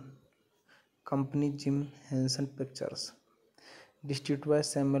Henson Company, Jim Henson Pictures. Distributed by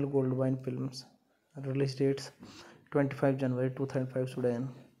Samuel Goldwyn Films. Release dates 25 January 2005 Sudan,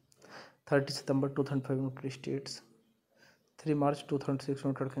 30 September 2005 United States, 3 March 2006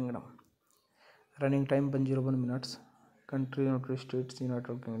 United Kingdom. Running time 101 minutes. Country United States,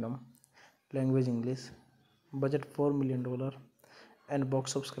 United Kingdom. Language English. Budget $4 million and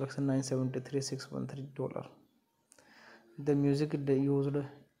box office collection $973,613. The music used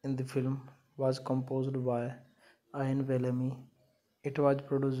in the film was composed by Ian Bellamy. It was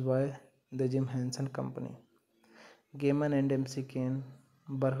produced by the Jim Henson Company. Gaiman and MC Kane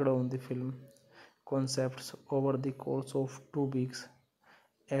worked on the film concepts over the course of 2 weeks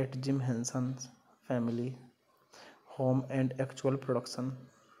at Jim Henson's family home, and actual production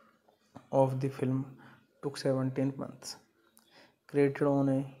of the film took 17 months. Created on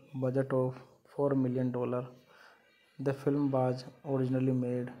a budget of $4 million, the film was originally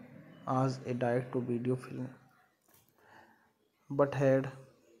made as a direct-to-video film but had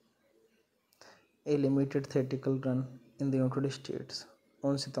a limited theatrical run in the United States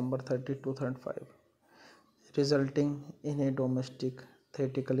on September 30, 2005, resulting in a domestic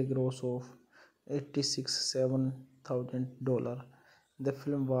theatrical gross of $86,700. The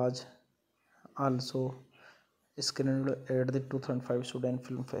film was also screened at the 2005 Sudan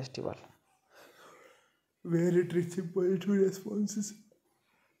Film Festival, where it received positive responses.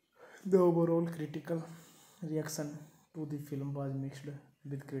 The overall critical reaction to the film was mixed,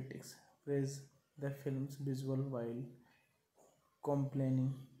 with critics praise the film's visual while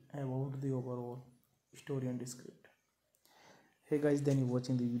complaining about the overall story and script. Hey guys, then you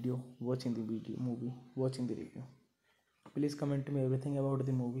watching the video, movie, watching the review. Please comment me everything about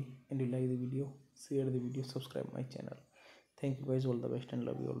the movie, and you like the video, share the video, subscribe my channel. Thank you guys, all the best, and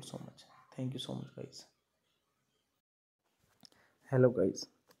love you all so much. Thank you so much guys. Hello guys,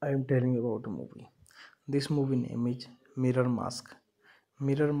 I am telling you about a movie. This movie name is Mirror Mask.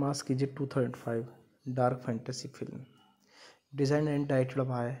 Mirror Mask is a 2005 dark fantasy film designed and titled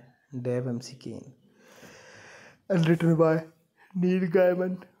by Dave MC Kane and written by Neil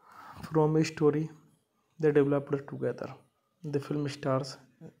Gaiman from a story they developed together. The film stars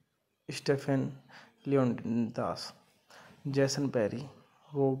Stephen Leonidas, Jason Barry,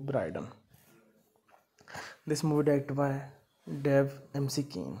 Rob Brydon. This movie directed by Dave MC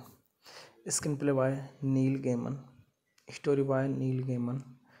Kane, screenplay by Neil Gaiman, story by Neil Gaiman,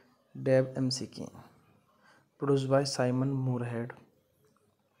 Dave MC Kane, produced by Simon Moorhead,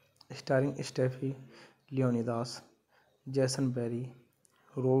 starring Steffi Leonidas, Jason Barry,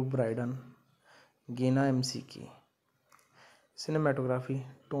 Rob Brydon, Gina McKee. Cinematography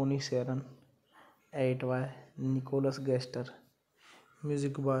Tony Sharon, edit by Nicholas Gester,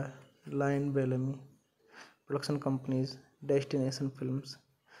 music by Lion Bellamy, production companies Destination Films,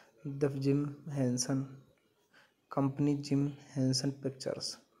 The Jim Henson Company, Jim Henson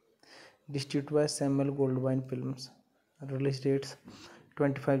Pictures, distributed by Samuel Goldwyn Films. Release dates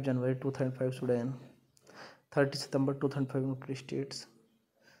 25 January 2005 Sudan, 30 September 2005 United States,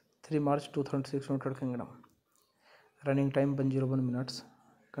 3 March 2006 United Kingdom. Running time 101 minutes.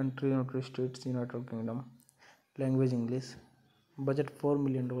 Country United States, United Kingdom. Language English. Budget $4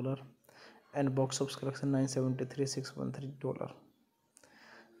 million and box office collection $973,613.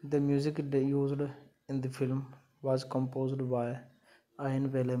 The music used in the film was composed by Ian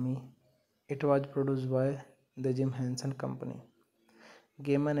Bellamy. It was produced by the Jim Henson Company.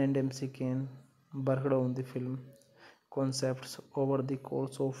 Gaiman and MC Kane worked on the film concepts over the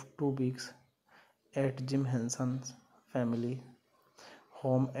course of 2 weeks at Jim Henson's family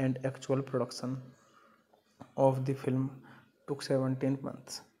home, and actual production of the film took 17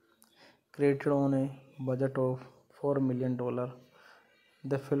 months. Created on a budget of $4 million,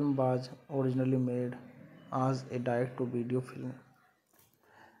 the film was originally made as a direct-to-video film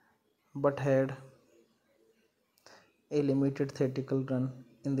but had a limited theatrical run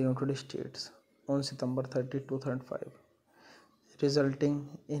in the United States on September 30, 2005, resulting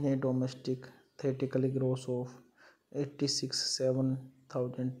in a domestic theatrical gross of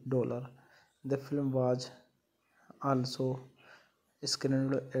 $86,700. The film was also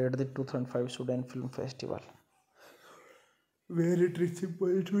screened at the 2005 Sudan Film Festival, where it received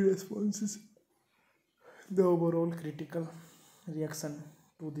positive responses. The overall critical reaction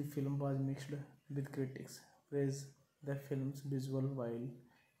to the film was mixed, with critics praise the film's visual while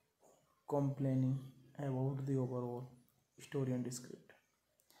complaining about the overall story and script.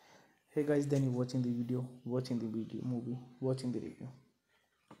 Hey guys, then you watching the video, movie, watching the review.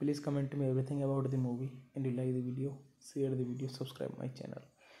 Please comment me everything about the movie, and you like the video, share the video, subscribe my channel.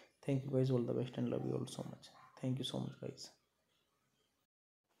 Thank you guys, all the best, and love you all so much. Thank you so much guys.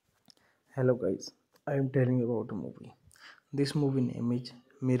 Hello guys, I am telling you about a movie. This movie name is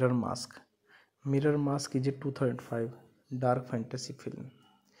Mirror Mask. Mirror Mask is a 2005 dark fantasy film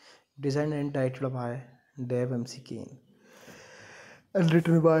designed and titled by Dave MC Kane and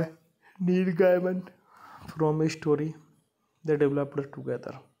written by Neil Gaiman from a story they developed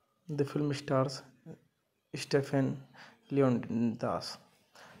together. The film stars Stephen Leonidas,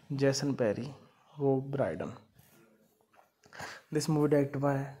 Jason Barry, Rob Brydon. This movie directed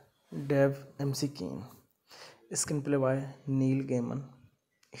by Dave MC Kane, screenplay by Neil Gaiman,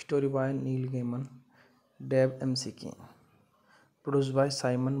 story by Neil Gaiman, Dave MC Kane, produced by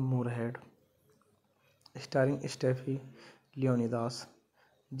Simon Moorhead, starring Steffi Leonidas,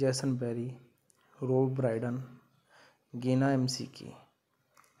 Jason Barry, Rob Brydon, Gina McKee.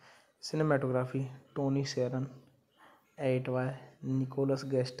 Cinematography Tony Sharon, edit by Nicholas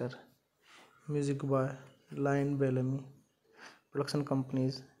Gester, music by Lion Bellamy, production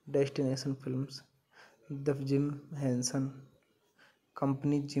companies Destination Films, The Jim Henson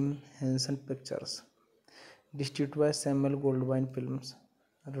Company, Jim Henson Pictures, distributed by Samuel Goldwyn Films.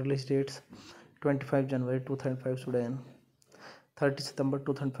 Release dates 25 January 2005 Sudan, 30 September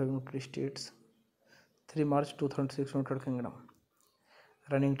 2005 United States, 3 March 2006 United Kingdom.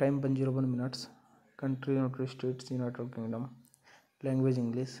 Running time 101 minutes. Country United States, United Kingdom. Language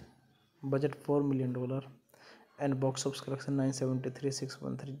English. Budget $4 million and box office collection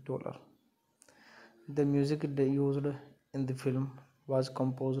 $973,613. The music used in the film was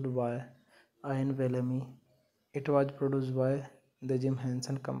composed by Ian Bellamy. It was produced by the Jim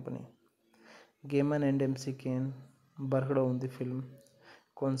Henson Company. Gaiman and MC Kane worked on the film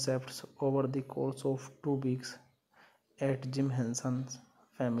concepts over the course of 2 weeks at Jim Henson's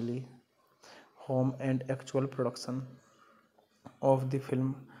family home, and actual production of the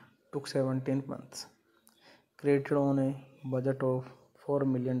film took 17 months. Created on a budget of $4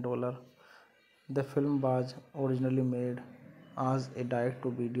 million, the film was originally made as a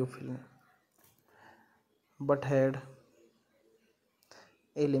direct-to-video film but had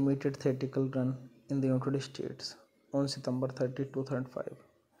a limited theatrical run in the United States on September 30, 2005,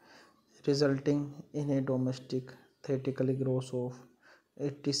 resulting in a domestic theatrical gross of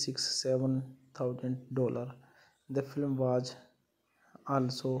 $86,700. The film was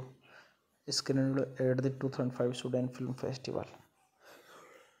also screened at the 2005 Sudan Film Festival,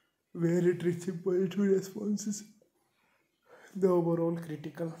 where it received positive responses. The overall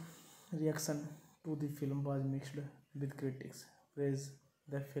critical reaction to the film was mixed, with critics praised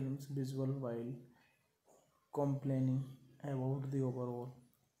the film's visual while complaining about the overall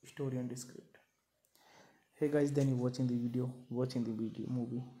story and script. Hey guys, then you watching the video,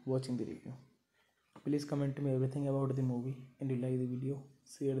 movie, watching the review. Please comment me everything about the movie, and you like the video,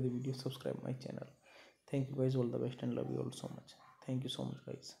 share the video, subscribe my channel. Thank you guys, all the best, and love you all so much. Thank you so much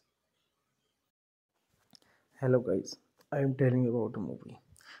guys. Hello guys, I am telling you about a movie.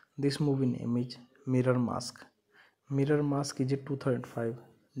 This movie name is MirrorMask. MirrorMask is a 2005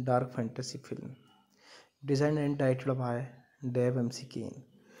 dark fantasy film designed and directed by Dave MC Kane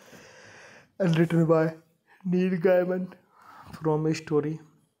and written by Neil Gaiman from a story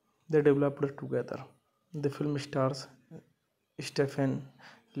they developed together. The film stars Stephen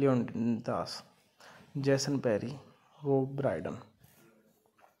Leonidas, Jason Barry, Rob Brydon.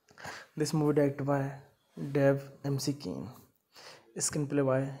 This movie directed by Dave MC Kane. Screenplay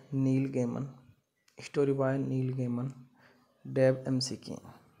by Neil Gaiman. Story by Neil Gaiman, Dave MC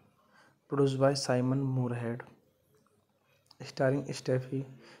Kane. Produced by Simon Moorhead. Starring Stephen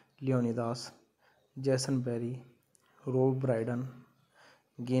Leonidas, Jason Barry, Rob Brydon,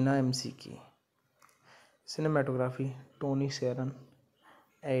 Gina MC Kane. Cinematography Tony Sharon.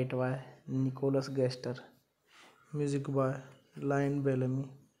 Edit by Nicholas Gaster. Music by Lion Bellamy.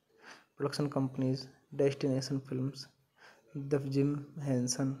 Production companies Destination Films, The Jim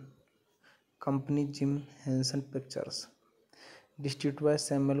Henson Company, Jim Henson Pictures. Distributed by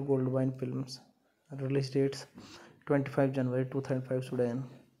Samuel Goldwyn Films. Release dates 25 January 2005 Sudan,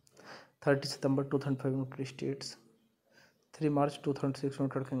 30 September 2005 United States, 3 March 2006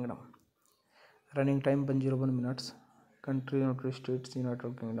 United Kingdom. Running time 101 minutes. Country United States,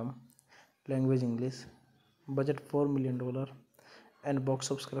 United Kingdom. Language English. Budget $4 million and box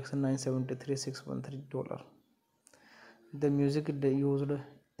office collection $973,613. The music used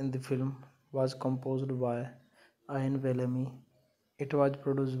in the film was composed by Ian Bellamy. It was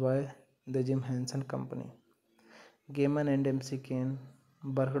produced by the Jim Henson Company. Gaiman and MC Kane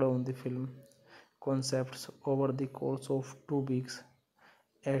worked on the film concepts over the course of 2 weeks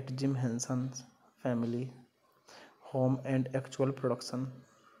at Jim Henson's family home, and actual production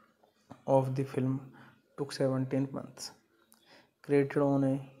of the film took 17 months. Created on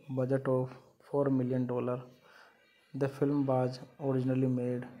a budget of $4 million, the film was originally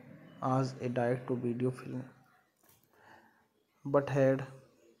made as a direct-to-video film but had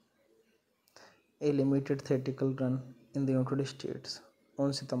a limited theatrical run in the United States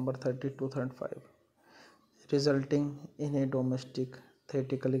on September 30, 2005, resulting in a domestic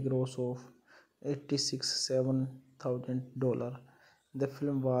theatrical gross of $86,700. The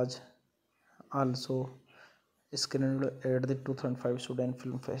film was also screened at the 2005 Sudan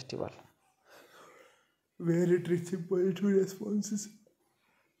Film Festival, where it received positive responses.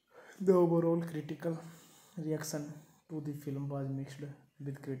 The overall critical reaction to the film was mixed,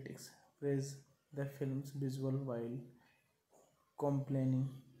 with critics praised the film's visual while complaining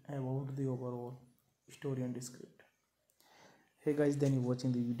about the overall story and script. Hey guys, then you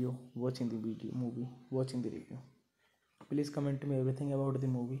watching the video, movie, watching the review. Please comment me everything about the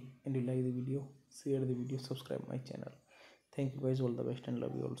movie, and you like the video, share the video, subscribe my channel. Thank you guys, all the best, and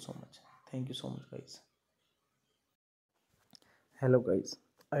love you all so much. Thank you so much guys. Hello guys,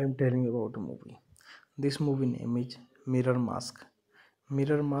 I am telling you about a movie. This movie name is MirrorMask.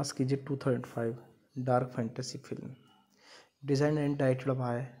 MirrorMask is a 2005 dark fantasy film designed and directed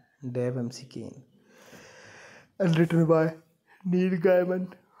by Dave McKean and written by Neil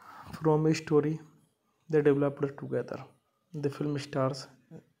Gaiman from a story they developed together. The film stars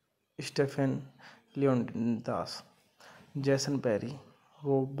Stephen Leonidas, Jason Barry,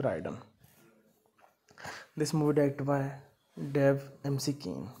 Rob Brydon. This movie directed by Dave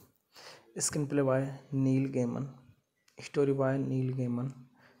McKean, screenplay by Neil Gaiman, story by Neil Gaiman,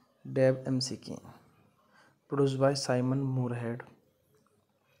 Dave McKean, produced by Simon Moorhead,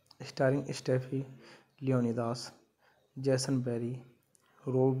 starring Stephen Leonidas, Jason Barry,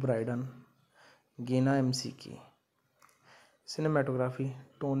 Rob Brydon, Gina McKee. Cinematography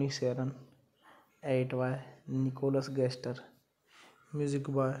Tony Sharon, edit by Nicholas Gester,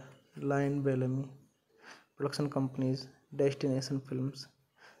 music by Lion Bellamy, production companies Destination Films,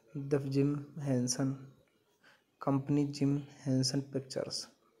 The Jim Henson Company, Jim Henson Pictures,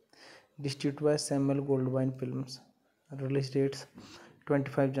 distributed by Samuel Goldwyn Films, release dates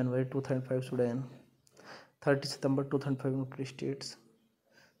 25 January 2005 Sudan, 30 September 2005 United States,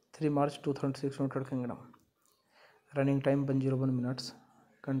 3 March 2006 United Kingdom. Running time 101 minutes.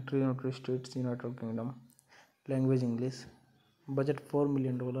 Country United States, United Kingdom. Language English. Budget $4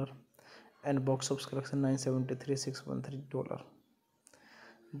 million and box office collection $973,613.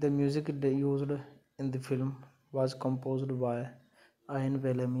 The music used in the film was composed by Ian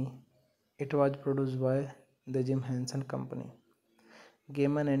Bellamy. It was produced by the Jim Henson Company.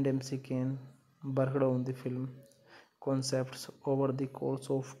 Gaiman and McKean worked on the film concepts over the course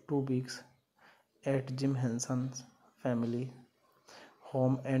of 2 weeks at Jim Henson's family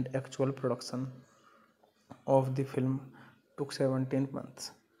home, and actual production of the film took 17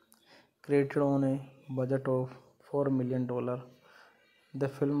 months. Created on a budget of $4 million, the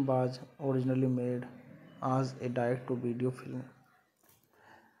film was originally made as a direct-to-video film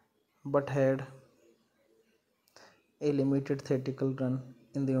but had a limited theatrical run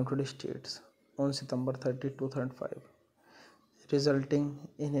in the United States on September 30, 2005, resulting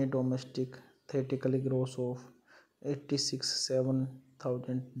in a domestic theatrical gross of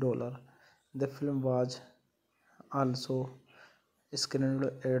 $86,700. The film was also screened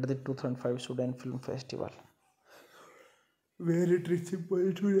at the 2005 Sudan Film Festival, where it received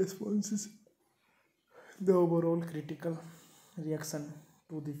positive responses. The overall critical reaction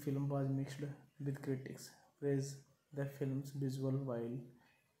to the film was mixed, with critics praised the film's visual while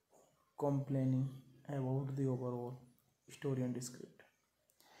complaining about the overall story and script.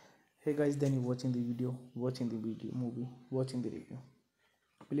 Hey guys, then you watching the video, movie, watching the review.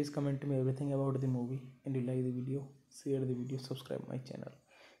 Please comment me everything about the movie, and you like the video, share the video, subscribe my channel.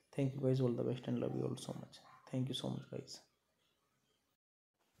 Thank you guys, all the best, and love you all so much. Thank you so much guys.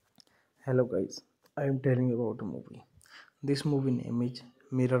 Hello guys, I am telling you about the movie. This movie name is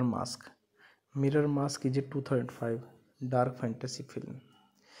MirrorMask. MirrorMask is a 2005 dark fantasy film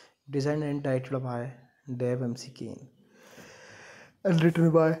designed and directed by Dave McKean and written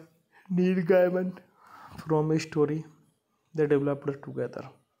by Neil Gaiman from a story they developed together.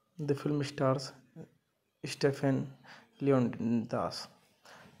 The film stars Stephen Leonidas,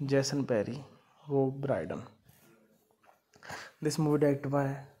 Jason Barry, Rob Brydon. This movie directed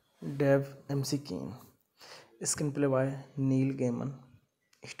by Dave McKean, screenplay by Neil Gaiman,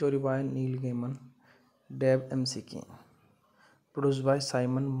 story by Neil Gaiman, Dave McKean, produced by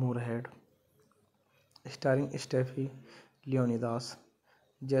Simon Moorhead, starring Stephen Leonidas,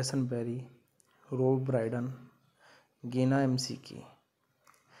 Jason Barry, Rob Brydon, Gina McKee.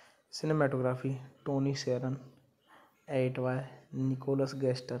 Cinematography Tony Sharon, edit by Nicholas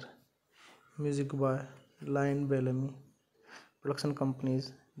Gester, music by Lion Bellamy, production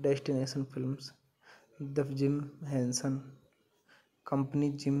companies Destination Films, The Jim Henson Company,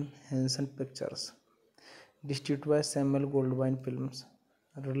 Jim Henson Pictures, distributed by Samuel Goldwyn Films,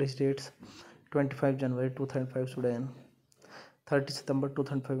 release dates 25 January 2005 Sudan, 30 September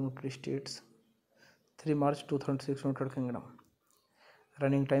 2005 United States, 3 March 2006 United Kingdom.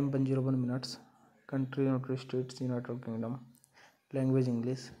 Running time 101 minutes. Country United States, United Kingdom. Language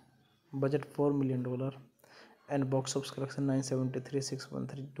English. Budget $4 million and box office collection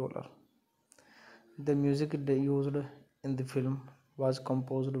 $973,613. The music used in the film was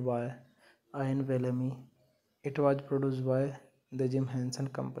composed by Ian Bellamy. It was produced by the Jim Henson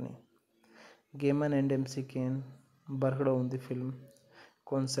Company. Gaiman and McKean worked on the film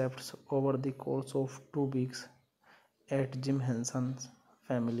concepts over the course of 2 weeks at Jim Henson's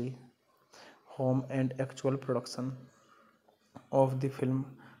family home, and actual production of the film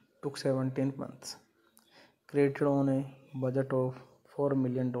took 17 months. Created on a budget of $4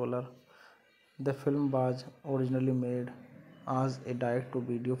 million, the film was originally made as a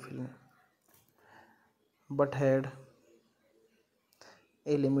direct-to-video film, but had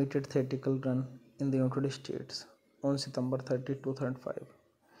a limited theatrical run in the United States on September 30, 2005,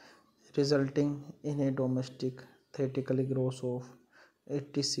 resulting in a domestic theatrical gross of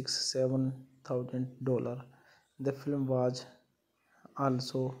 $86,700. The film was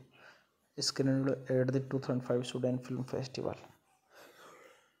also screened at the 2005 Sudan Film Festival,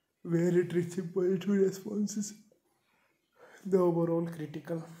 where it received positive responses. The overall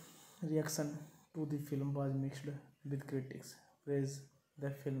critical reaction to the film was mixed, with critics praise the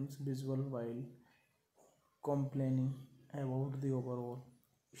film's visual while complaining about the overall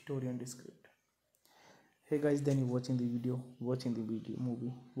story and script. Hey guys, then you watching the video,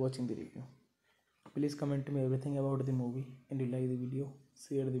 movie, watching the review. Please comment me everything about the movie, and you like the video,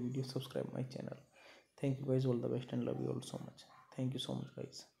 share the video, subscribe my channel. Thank you guys, all the best, and love you all so much. Thank you so much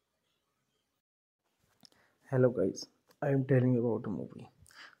guys. Hello guys, I am telling you about a movie.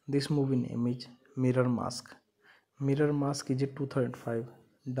 This movie name is Mirror Mask. Mirror Mask is a 2005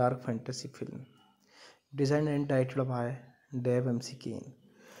 dark fantasy film designed and titled by Dave MC Kane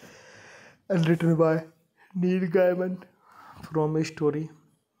and written by Neil Gaiman from a story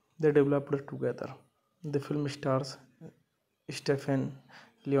they developed together. The film stars Stephen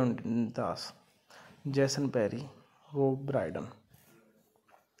Leonidas, Jason Barry, Rob Brydon.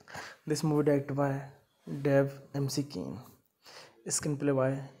 This movie directed by Dave MC Kane, screenplay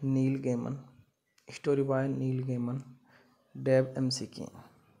by Neil Gaiman, story by Neil Gaiman, Dave MC Kane,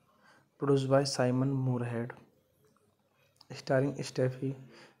 produced by Simon Moorhead, starring Steffi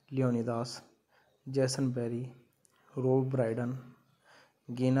Leonidas, Jason Barry, Rob Brydon,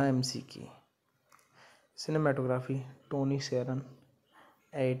 Gina McKee. Cinematography Tony Sharon,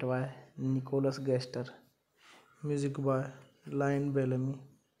 edit by Nicholas Gester, music by Lion Bellamy,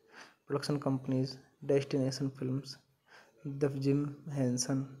 production companies Destination Films, The Jim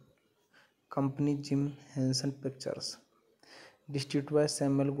Henson Company, Jim Henson Pictures, distributed by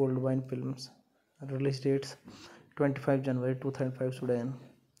Samuel Goldwyn Films. Release dates 25 January 2005 Sudan,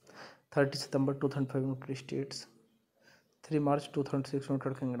 30 September 2005 United States, 3 March 2006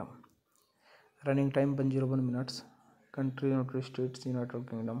 United Kingdom. Running time 101 minutes. Country United States, United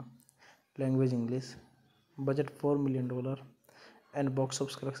Kingdom. Language English. Budget $4 million and box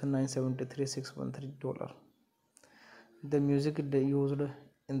office collection $973,613. The music used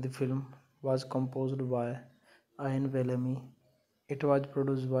in the film was composed by Ian Bellamy. It was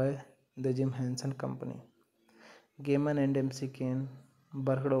produced by the Jim Henson Company. Gaiman and MC Kane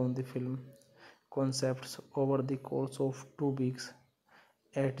worked on the film concepts over the course of 2 weeks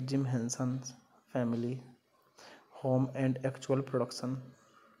at Jim Henson's family home, and actual production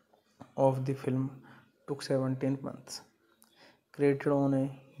of the film took 17 months. Created on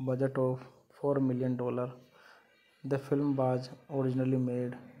a budget of $4 million, the film was originally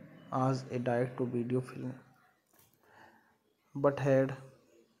made as a direct-to-video film, but had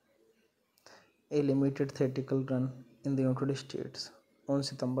a limited theatrical run in the United States on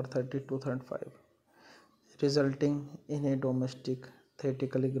September 30, 2005, resulting in a domestic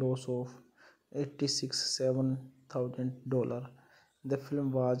theatrical gross of $86,700. The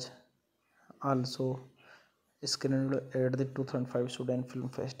film was also screened at the 2005 Sudan Film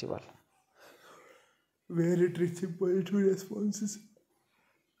Festival, where it received positive responses.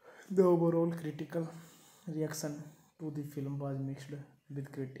 The overall critical reaction to the film was mixed,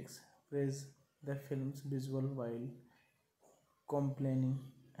 with critics praise the film's visual while complaining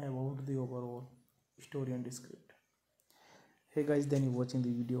about the overall story and script. Hey guys, then you watching the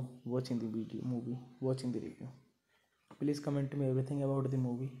video, movie, watching the review. Please comment me everything about the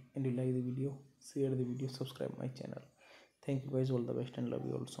movie, and you like the video, share the video, subscribe my channel. Thank you guys, all the best, and love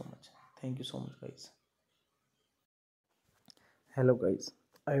you all so much. Thank you so much guys. Hello guys,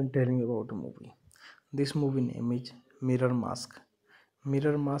 I am telling you about a movie. This movie name is Mirror Mask.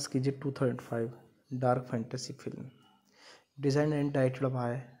 Mirror Mask is a 2005 dark fantasy film designed and titled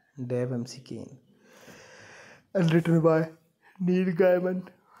by Dave MC Kane and written by Neil Gaiman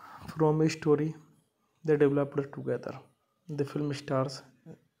from a story they developed together. The film stars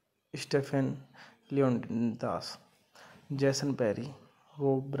Stephen Leonidas, Jason Barry,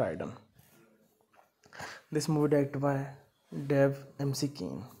 Rob Brydon. This movie directed by Dave MC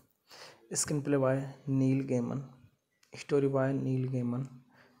Kane, screenplay by Neil Gaiman, story by Neil Gaiman,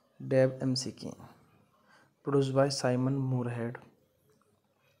 Dave MC Kane, produced by Simon Moorhead,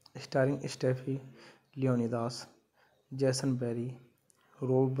 starring Steffi Leonidas, Jason Barry,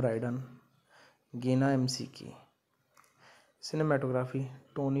 Rob Brydon, Gina McKee. Cinematography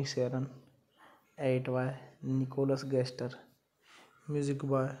Tony Sharon, edit by Nicholas Gester, music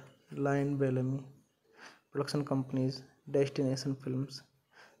by Lion Bellamy, production companies Destination Films,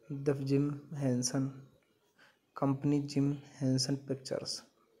 The Jim Henson Company, Jim Henson Pictures.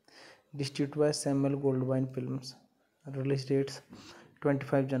 Distributed by Samuel Goldwyn Films. Release dates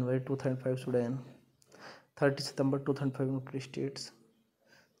 25 January 2005 Sudan, 30 September 2005 United States,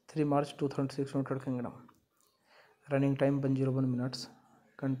 3 March 2006 United Kingdom. Running time 101 minutes.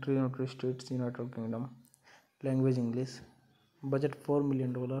 Country United States, United Kingdom. Language English. Budget $4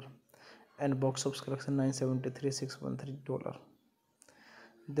 million and box office collection $973,613.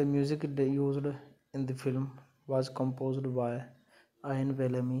 The music used in the film was composed by Ian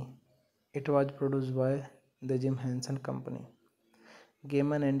Bellamy. It was produced by the Jim Henson Company.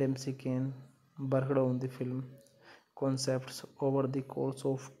 Gaiman and MC Kane worked on the film concepts over the course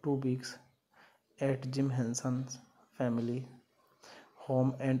of 2 weeks at Jim Henson's family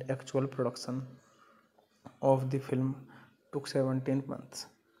home, and actual production of the film took 17 months.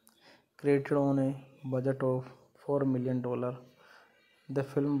 Created on a budget of $4 million, the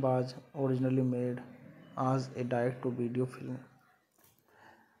film was originally made as a direct-to-video film,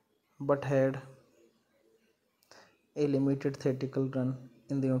 but had a limited theatrical run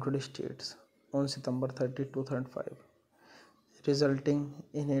in the United States on September 30, 2005, resulting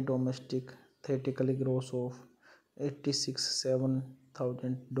in a domestic theatrical gross of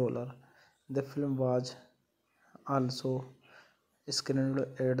 $86,700. The film was also screened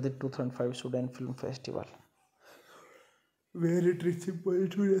at the 2005 Sudan Film Festival, where it received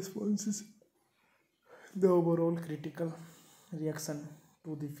positive responses. The overall critical reaction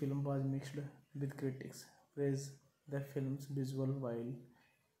to the film was mixed, with critics praised the film's visual while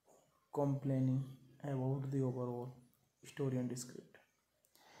complaining about the overall story and script.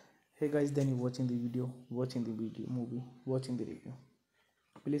 Hey guys, then you watching the video, movie, watching the review.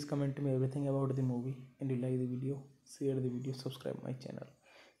 Please comment me everything about the movie, and you like the video, share the video, subscribe my channel.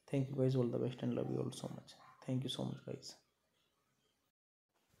 Thank you guys, all the best, and love you all so much. Thank you so much guys.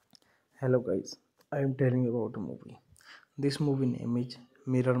 Hello guys, I am telling you about a movie. This movie name is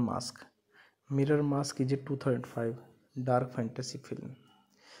MirrorMask. MirrorMask is a 2005 dark fantasy film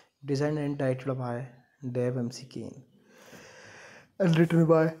designed and directed by Dave MC Kane and written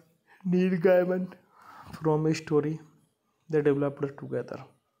by Neil Gaiman from a story they developed together.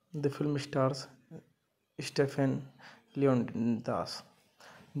 The film stars Stephen Leonidas,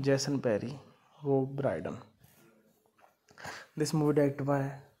 Jason Barry, Rob Brydon. This movie directed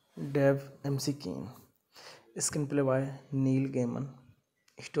by Dave MC Kane. Screenplay by Neil Gaiman.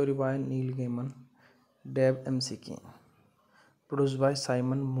 Story by Neil Gaiman, Dave MC Kane. Produced by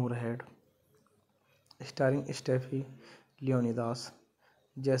Simon Moorhead. Starring Stephen Leonidas,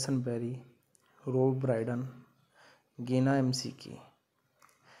 Jason Barry, Rob Brydon, Gina MC Kane.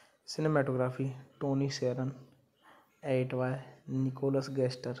 Cinematography Tony Sharon. Edit by Nicholas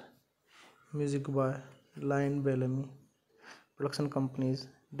Gaster. Music by Lion Bellamy. Production companies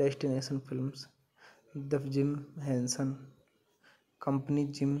Destination Films, The Jim Henson Company,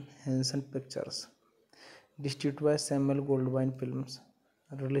 Jim Henson Pictures. Distributed by Samuel Goldwyn Films.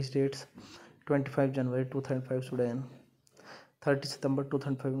 Release dates 25 January 2005 Sudan, 30 September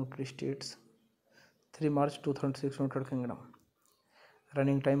 2005 United States, 3 March 2006 United Kingdom.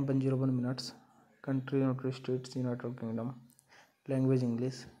 Running time 101 minutes. Country United States, United Kingdom. Language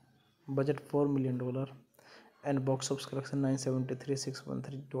English. Budget $4 million and box office collection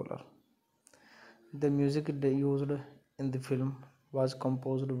 $973,613. The music used in the film was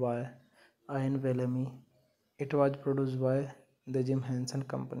composed by Ian Bellamy. It was produced by the Jim Henson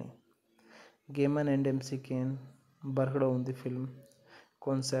Company. Gaiman and MC Kane worked on the film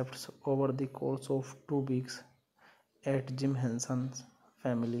concepts over the course of 2 weeks at Jim Henson's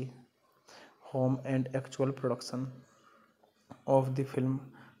family home, and actual production of the film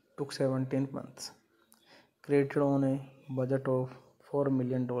took 17 months. Created on a budget of $4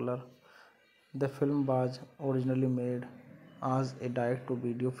 million, the film was originally made as a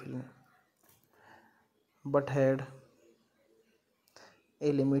direct-to-video film, but had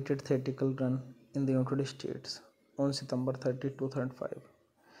a limited theatrical run in the United States on September 30, 2005,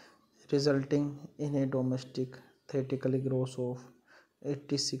 resulting in a domestic theatrical gross of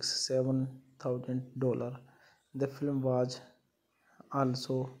 $86,700. The film was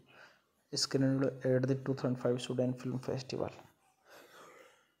also screened at the 2005 Sudan Film Festival,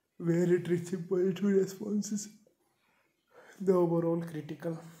 where it received positive responses. The overall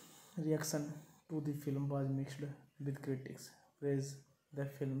critical reaction to the film was mixed, with critics praised the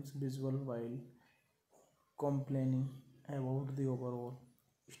film's visual while complaining about the overall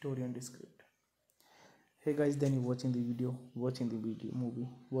story and script. Hey guys, then you watching the video, movie,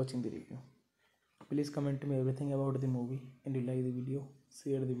 watching the review. Please comment me everything about the movie, and you like the video,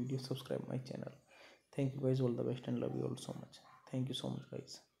 share the video, subscribe my channel. Thank you guys, all the best, and love you all so much. Thank you so much,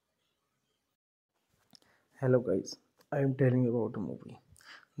 guys. Hello guys, I am telling you about a movie.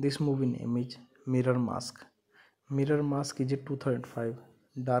 This movie name is Mirror Mask. Mirror Mask is a 2005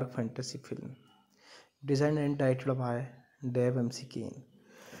 dark fantasy film designed and directed by Dave MC Kane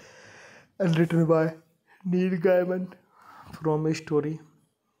and written by Neil Gaiman from a story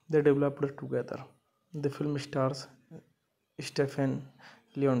they developed together. The film stars Stephen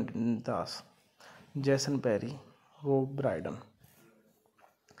Leonidas, Jason Barry, Rob Brydon.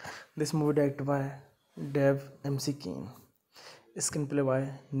 This movie directed by Dave MC Kane. Screenplay by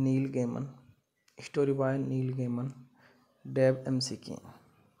Neil Gaiman. Story by Neil Gaiman. Dave MC Kane.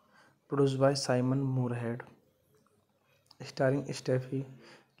 Produced by Simon Moorhead. Starring Steffi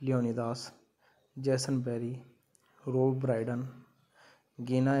Leonidas, Jason Barry, Rob Brydon,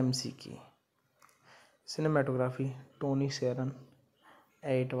 Gina McKee. Cinematography Tony Sharon.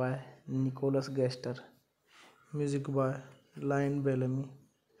 Edit by Nicholas Gester. Music by Lion Bellamy.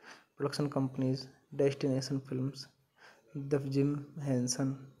 Production companies Destination Films, The Jim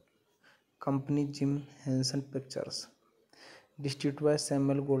Henson Company, Jim Henson Pictures. Distributed by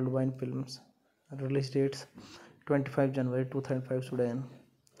Samuel Goldwyn Films. Release dates 25 January 2005 Sudan,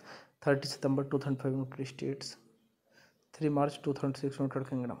 30 September 2005 United States, 3 March 2006 United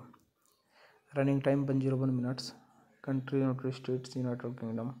Kingdom. Running time 101 minutes. Country United States, United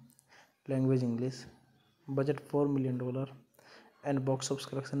Kingdom. Language English. Budget $4 million and box office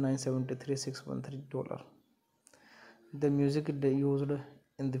collection $973,613. The music used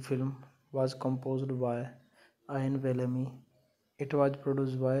in the film was composed by Ian Bellamy. It was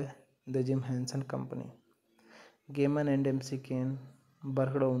produced by the Jim Henson Company. Gaiman and MC Kane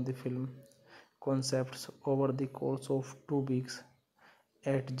worked on the film concepts over the course of 2 weeks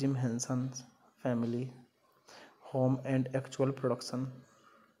at Jim Henson's family home, and actual production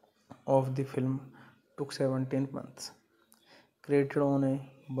of the film took 17 months. Created on a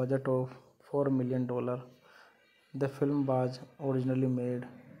budget of $4 million, the film was originally made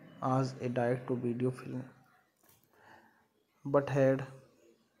as a direct-to-video film but had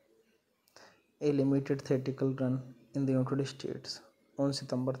a limited theatrical run in the United States on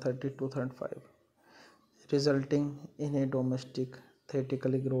September 30, 2005, resulting in a domestic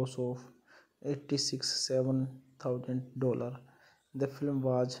theatrical gross of $86,700. The film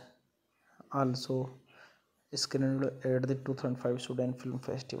was also screened at the 2005 Sudan Film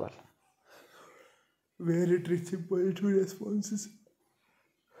Festival, where it received positive responses.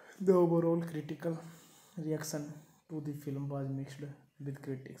 The overall critical reaction to the film was mixed, with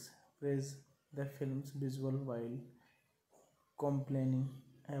critics praised the film's visual while complaining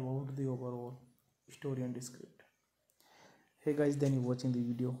about the overall story and script. Hey guys, then you watching the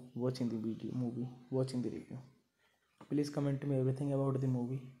video, movie, watching the review. Please comment me everything about the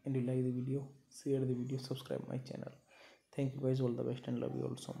movie, and you like the video, share the video, subscribe my channel. Thank you guys, all the best, and love you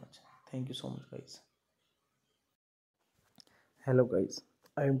all so much. Thank you so much, guys. Hello guys,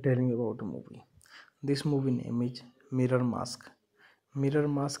 I am telling you about a movie. This movie name is Mirror Mask. Mirror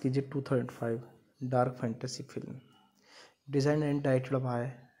Mask is a 2005 dark fantasy film designed and directed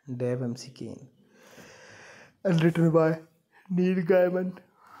by Dave MC Kane and written by Neil Gaiman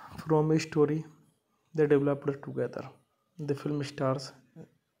from a story they developed together. The film stars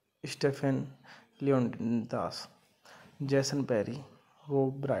Stephen Leonidas, Jason Barry,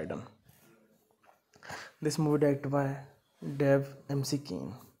 Rob Brydon. This movie directed by Dave MC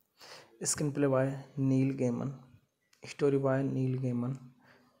Kane. Screenplay by Neil Gaiman. Story by Neil Gaiman.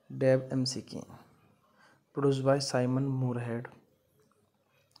 Dave MC Kane. Produced by Simon Moorhead.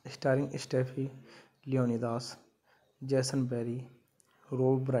 Starring Steffi Leonidas, Jason Barry,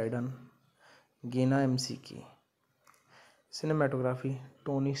 Rob Brydon, Gina McKee. Cinematography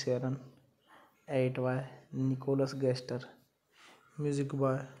Tony Sharon. Edit by Nicholas Gester. Music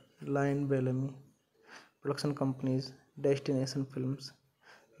by Lion Bellamy. Production companies Destination Films,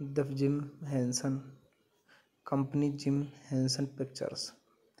 The Jim Henson Company, Jim Henson Pictures.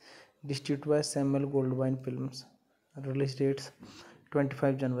 Distributed by Samuel Goldwyn Films. Release dates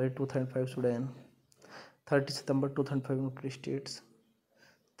 25 January 2005 Sudan, 30 September 2005 United States,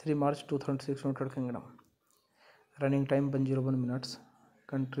 3 March 2006 United Kingdom. Running time 101 minutes.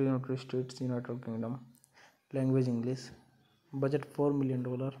 Country United States, United Kingdom. Language English. Budget $4 million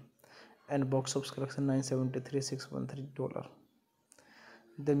and box office collection $973,613.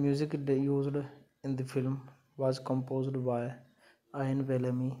 The music used in the film was composed by Ian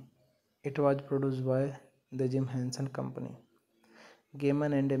Bellamy. It was produced by the Jim Henson Company.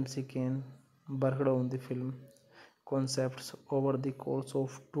 Gaiman and MC Kane worked on the film concepts over the course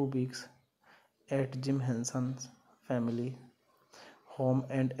of 2 weeks at Jim Henson's family home,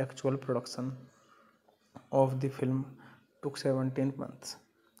 and actual production of the film took 17 months.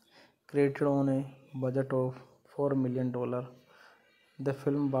 Created on a budget of $4 million, the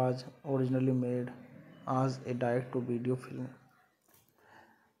film was originally made as a direct-to-video film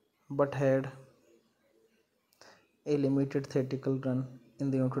but had a limited theatrical run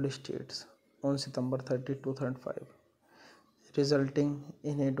in the United States on September 30, 2005, resulting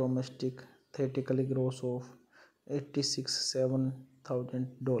in a domestic theatrical gross of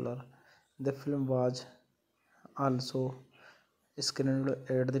 $86,700. The film was also screened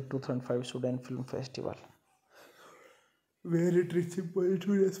at the 2005 Sudan Film Festival, where it received positive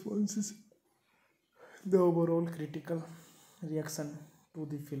responses. The overall critical reaction to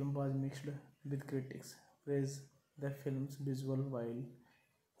the film was mixed, with critics praise the film's visual while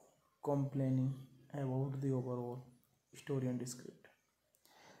complaining about the overall story and script.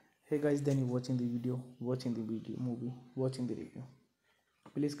 Hey guys, then you watching the video, movie, watching the review.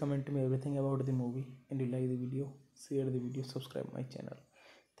 Please comment me everything about the movie, and you like the video, share the video, subscribe my channel.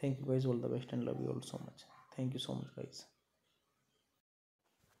 Thank you guys, all the best, and love you all so much. Thank you so much guys.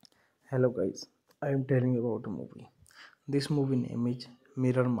 Hello guys, I am telling you about a movie. This movie name is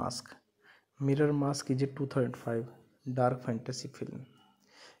MirrorMask. MirrorMask is a 2005 dark fantasy film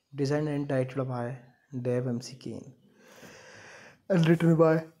designed and titled by Dave McKean and written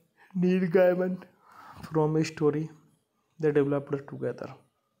by Neil Gaiman from a story they developed together.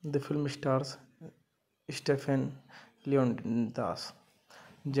 The film stars Stephen Leonidas,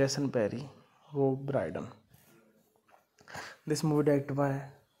 Jason Barry, Rob Brydon. This movie directed by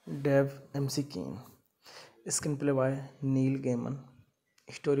Dave McKean, screenplay by Neil Gaiman,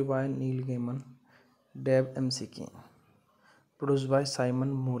 story by Neil Gaiman, Dave McKean, produced by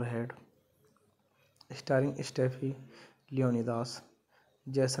Simon Moorhead, starring Stephen Leonidas,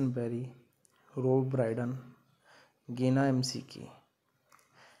 Jason Barry, Rob Brydon, Gina McKee.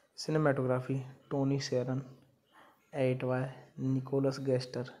 Cinematography Tony Sharon, edit by Nicholas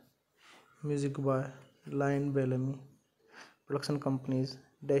Gester, music by Lion Bellamy, production companies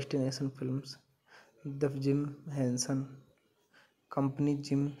Destination Films, The Jim Henson Company,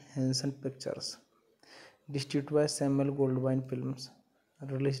 Jim Henson Pictures, distributed by Samuel Goldwyn Films.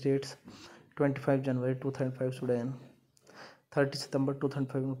 Release dates 25 January 2005 Sudan, 30 September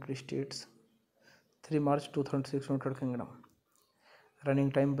 2005 United States, 3 March 2006 United Kingdom.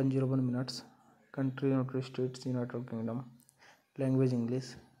 Running time 101 minutes. Country United States, United Kingdom. Language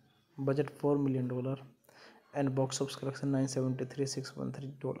English. Budget $4 million and box office collection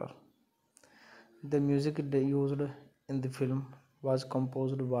 $973,613. The music used in the film was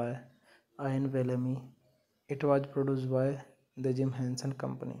composed by Ian Bellamy. It was produced by the Jim Henson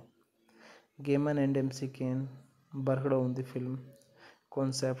Company. Gaiman and McKean worked on the film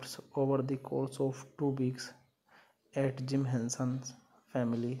concepts over the course of 2 weeks at Jim Henson's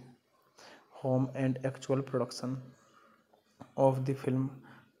family home, and actual production of the film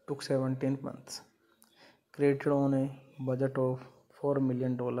took 17 months. Created on a budget of $4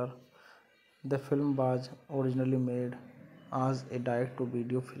 million, the film was originally made as a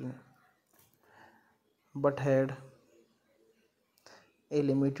direct-to-video film but had a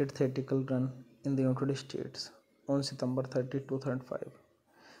limited theatrical run in the United States on September 30, 2005,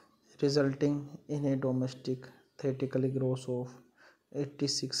 resulting in a domestic theatrical gross of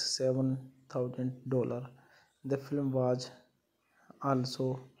 $86,700. The film was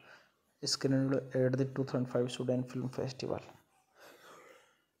also screened at the 2005 Sudan Film Festival,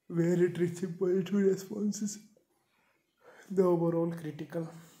 where it received positive responses. The overall critical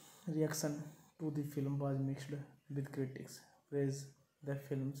reaction to the film was mixed, with critics praise the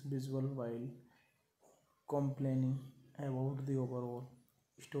film's visual while complaining about the overall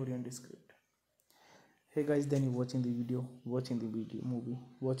story and script. Hey guys, then you watching the video, movie,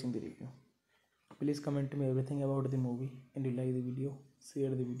 watching the review. Please comment me everything about the movie, and you like the video, share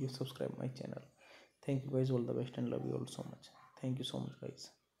the video, subscribe my channel. Thank you guys, all the best, and love you all so much. Thank you so much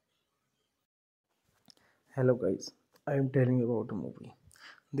guys. Hello guys, I am telling you about a movie.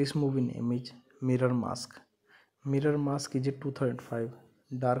 This movie name is MirrorMask. MirrorMask is a 2005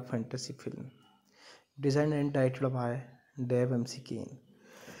 dark fantasy film designed and titled by Dave McKean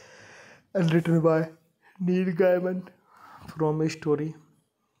and written by Neil Gaiman from a story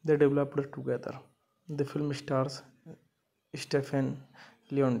they developed together. The film stars Stephen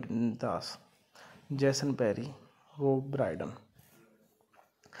Leonidas, Jason Barry, Rob Brydon.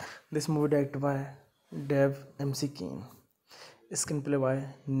 This movie directed by Dave McKean, screenplay by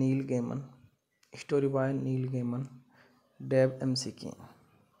Neil Gaiman, story by Neil Gaiman, Dave McKean,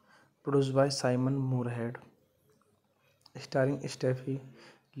 produced by Simon Moorhead, starring Stephen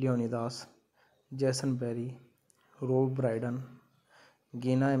Leonidas, Jason Barry, Rob Brydon,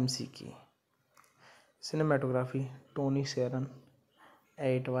 Gina McKee. Cinematography Tony Sharon,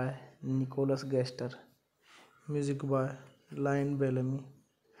 edit by Nicholas Gester, music by Lion Bellamy,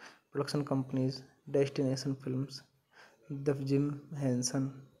 production companies Destination Films, The Jim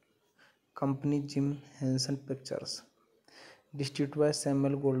Henson Company, Jim Henson Pictures, distributed by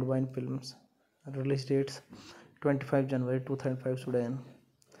Samuel Goldwyn Films, release dates 25 January 2005 Sudan,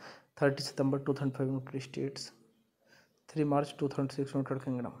 30 September 2005 United States, 3 March 2006 United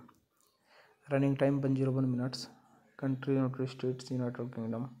Kingdom. Running time 101 minutes. Country United States, United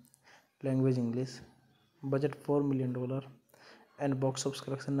Kingdom. Language English. Budget $4 million and box office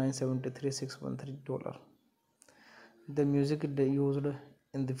collection $973,613. The music used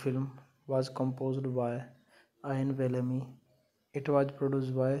in the film was composed by Ian Bellamy. It was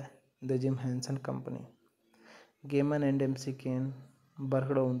produced by the Jim Henson Company. Gaiman and MC Kane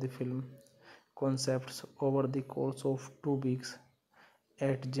worked on the film concepts over the course of 2 weeks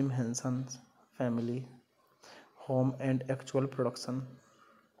at Jim Henson's family home, and actual production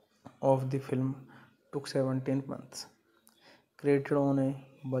of the film took 17 months. Created on a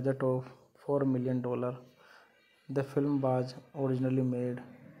budget of $4 million, the film was originally made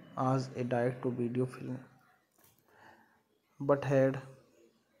as a direct-to-video film but had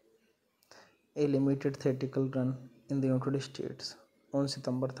a limited theatrical run in the United States on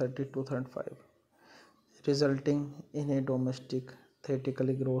September 30, 2005, resulting in a domestic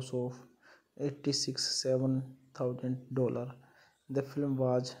theatrical gross of $86,700. The film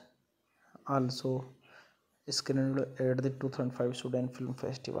was also screened at the 2005 Sudan Film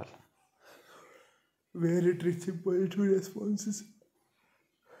Festival, where it received positive responses.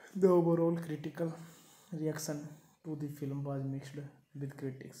 The overall critical reaction to the film was mixed, with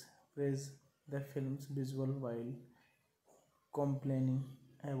critics praised the film's visual while complaining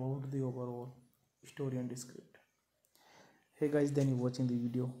about the overall story and script. Hey guys, then you watching the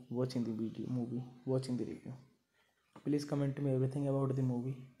video, movie, watching the review. Please comment me everything about the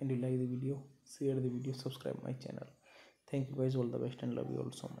movie, and you like the video, share the video, subscribe my channel. Thank you guys, all the best, and love you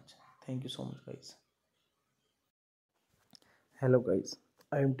all so much. Thank you so much guys. Hello guys,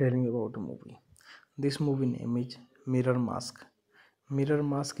 I am telling you about the movie. This movie name is MirrorMask.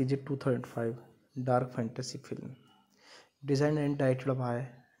 MirrorMask is a 2005 dark fantasy film designed and directed by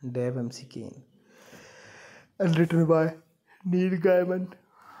Dave MC Kane and written by Neil Gaiman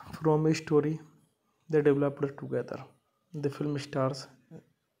from a story they developed together. The film stars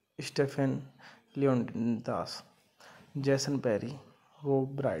Stephen Leonidas, Jason Barry,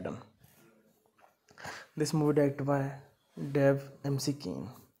 Rob Brydon. This movie directed by Dave MC Kane,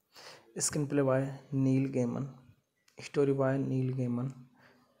 screenplay by Neil Gaiman, story by Neil Gaiman,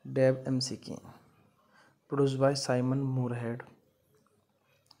 Dave MC Kane, produced by Simon Moorhead,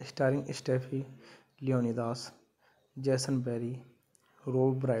 starring Stephen Leonidas, Jason Barry,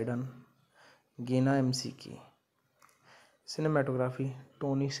 Rob Brydon, Gina MC Kane. Cinematography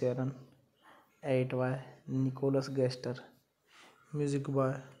Tony Sharon, edit by Nicholas Gester, music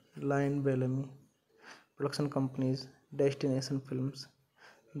by Lion Bellamy, production companies Destination Films,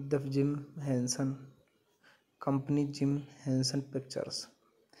 The Jim Henson Company, Jim Henson Pictures,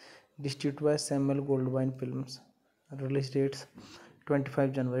 distributed by Samuel Goldwyn Films, release dates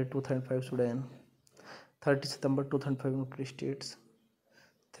 25 January 2005 Sudan, 30 September 2005 United States,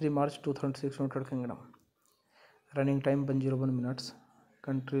 3 March 2006 United Kingdom. Running time 101 minutes.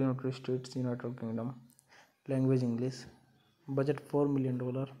 Country United States, United Kingdom. Language English. Budget $4 million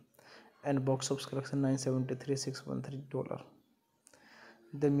and box office collection $973,613.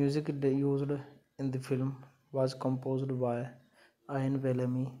 The music used in the film was composed by Ian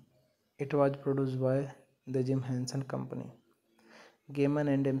Bellamy. It was produced by the Jim Henson Company. Gaiman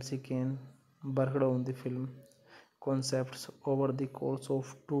and MC Kane worked on the film concepts over the course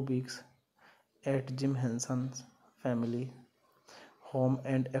of 2 weeks at Jim Henson's family home,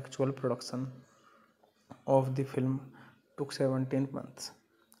 and actual production of the film took 17 months.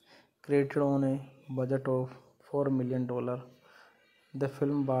 Created on a budget of $4 million, the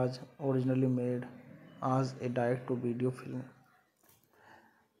film was originally made as a direct-to-video film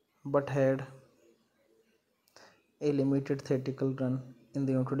but had a limited theatrical run in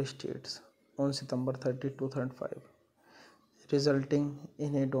the United States on September 30, 2005, resulting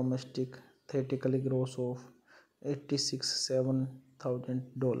in a domestic theatrical gross of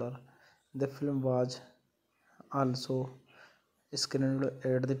 $86,700. The film was also screened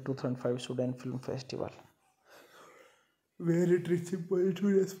at the 2005 Sudan Film Festival, where it received positive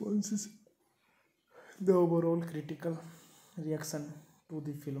responses. The overall critical reaction to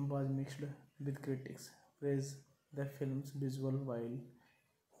the film was mixed, with critics praised the film's visual while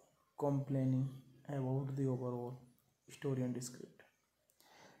complaining about the overall story and script.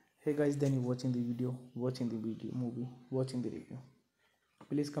 Hey guys, then you watching the video, movie, watching the review.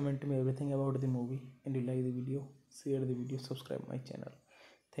 Please comment me everything about the movie, and you like the video, share the video, subscribe my channel.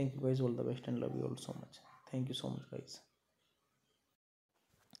 Thank you guys, all the best, and love you all so much. Thank you so much guys.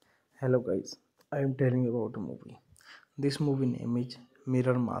 Hello guys, I am telling you about a movie. This movie name is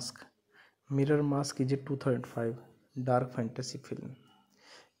Mirror Mask. Mirror Mask is a 2005 dark fantasy film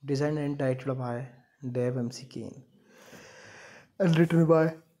designed and titled by Dave MC Kane and written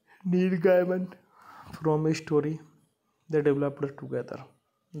by Neil Gaiman from a story they developed together.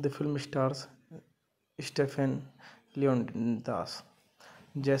 The film stars Stephen Leonidas,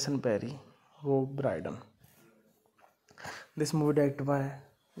 Jason Barry, Rob Brydon. This movie directed by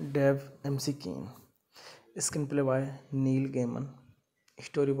Dave MC Kane. Screenplay by Neil Gaiman.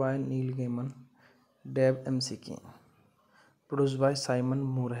 Story by Neil Gaiman. Dave MC Kane. Produced by Simon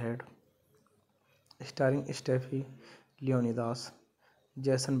Moorhead. Starring Steffi Leonidas,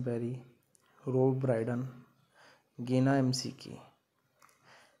 Jason Barry, Rob Brydon, Gina McKee.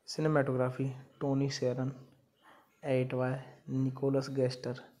 Cinematography Tony Sharon. Edit by Nicholas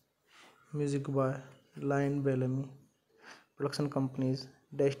Gester. Music by Lion Bellamy. Production companies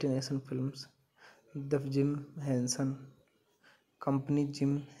Destination Films, The Jim Henson Company,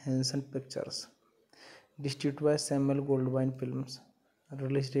 Jim Henson Pictures. Distributed by Samuel Goldwyn Films.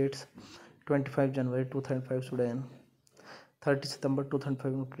 Release dates 25 January 2005 Sudan, 30 September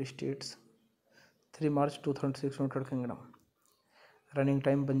 2005 United States, 3 March 2006 United Kingdom. Running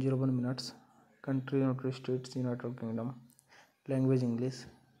time 101 minutes. Country United States, United Kingdom. Language English.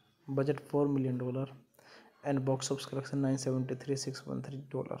 Budget $4 million and box office collection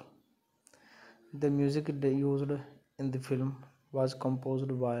 $973,613. The music used in the film was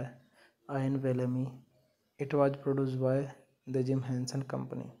composed by Ian Bellamy. It was produced by the Jim Henson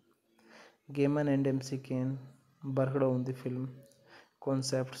Company. Gaiman and MC Kane worked on the film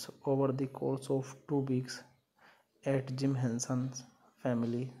concepts over the course of 2 weeks at Jim Henson's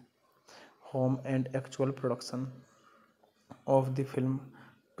family home, and actual production of the film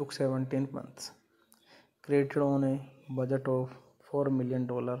took 17 months. Created on a budget of $4 million,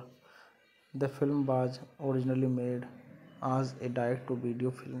 the film was originally made as a direct-to-video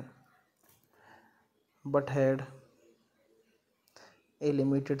film but had a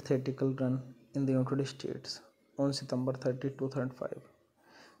limited theatrical run in the United States on September 30, 2005,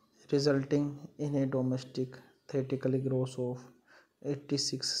 resulting in a domestic theatrical gross of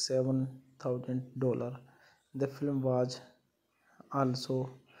 $86,700. The film was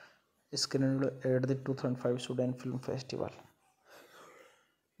also screened at the 2005 Sudan Film Festival,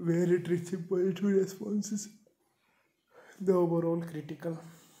 where it received positive responses. The overall critical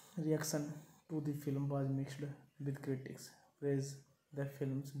reaction to the film was mixed, with critics praised the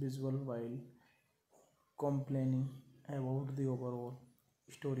film's visual while complaining about the overall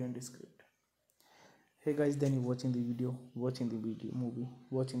story and script. Hey guys, then you watching the video, movie,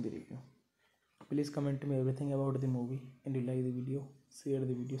 watching the review. Please comment me everything about the movie, and you like the video, share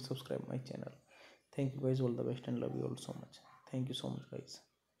the video, subscribe my channel. Thank you guys, all the best, and love you all so much. Thank you so much guys.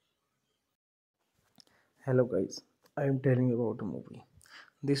 Hello guys, I am telling you about a movie.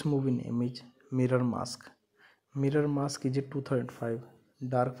 This movie name is Mirror Mask. Mirror Mask is a 2005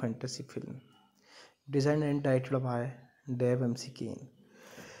 dark fantasy film designed and titled by Dave MC Kane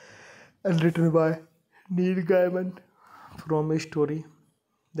and written by Neil Gaiman from a story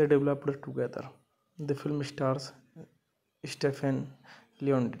they developed together. The film stars Stephen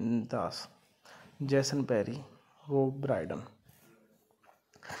Leonidas, Jason Barry, Rob Brydon.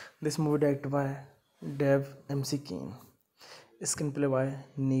 This movie directed by Dave MC Kane. Screenplay by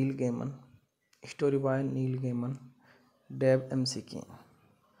Neil Gaiman. Story by Neil Gaiman. Dave MC Kane.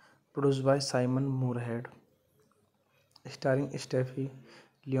 Produced by Simon Moorhead. Starring Steffi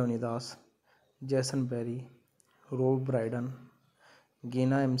Leonidas, Jason Barry, Rob Brydon,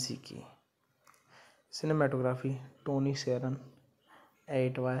 Gina McKee. Cinematography Tony Sharon.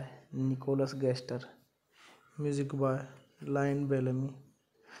 Edit by Nicholas Gester. Music by Lion Bellamy.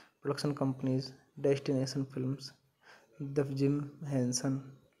 Production companies Destination Films, The Jim Henson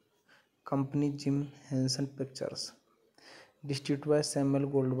Company, Jim Henson Pictures. Distributed by Samuel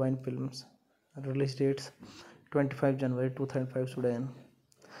Goldwyn Films. Release dates 25 January 2005 Sudan,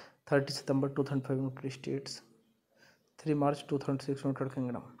 30 September 2005 United States, 3 March 2006 United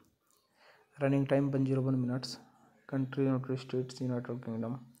Kingdom. Running time 101 minutes. Country United States, United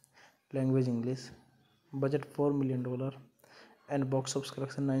Kingdom. Language English. Budget $4 million and box office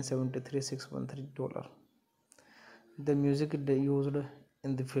collection $973,613. The music used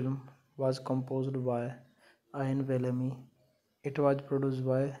in the film was composed by Ian Bellamy. It was produced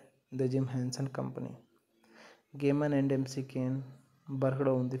by the Jim Henson Company. Gaiman and MC Kane worked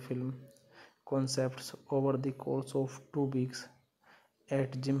on the film concepts over the course of 2 weeks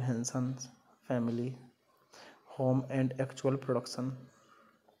at Jim Henson's family home, and actual production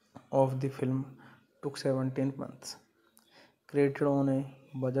of the film took 17 months. Created on a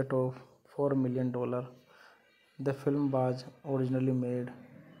budget of $4 million, the film was originally made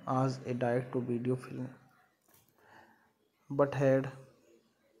as a direct-to-video film but had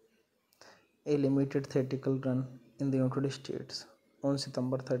a limited theatrical run in the United States on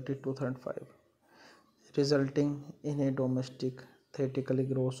September 30, 2005, resulting in a domestic theatrical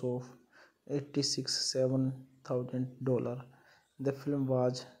gross of $86,700. The film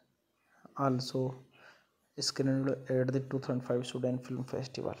was also screened at the 2005 Sudan Film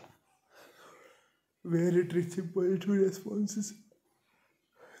Festival, where it received positive responses.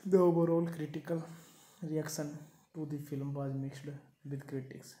 The overall critical reaction to the film was mixed, with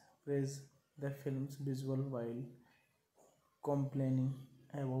critics praise the film's visual while complaining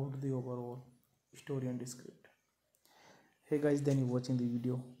about the overall story and script. Hey guys, then you watching the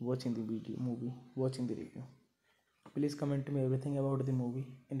video, movie, watching the review. Please comment me everything about the movie,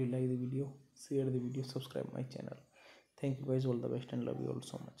 and you like the video, share the video, subscribe my channel. Thank you guys, all the best, and love you all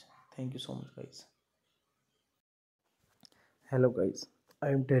so much. Thank you so much guys. Hello guys, I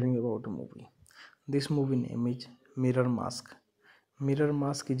am telling you about a movie. This movie name is MirrorMask.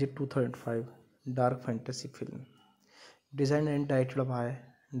 MirrorMask is a 2005 dark fantasy film designed and titled by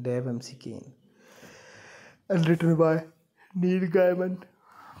Dave MC Kane and written by Neil Gaiman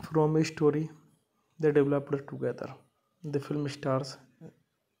from a story they developed together. The film stars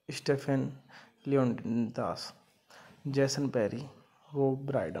Stephen Leonidas, Jason Barry, Rob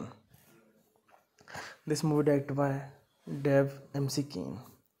Brydon. This movie directed by Dave MC Kane,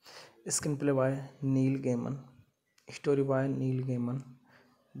 screenplay by Neil Gaiman, story by Neil Gaiman,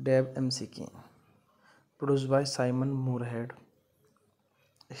 Dave MC Kane, produced by Simon Moorhead,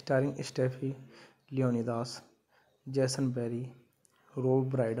 starring Stephen Leonidas, Jason Barry, Rob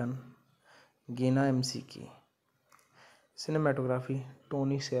Brydon, Gina McKee. Cinematography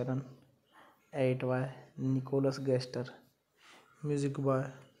Tony Sharon, edit by Nicholas Gester, music by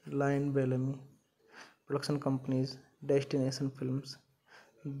Lion Bellamy, production companies Destination Films,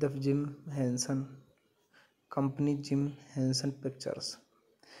 The Jim Henson Company, Jim Henson Pictures,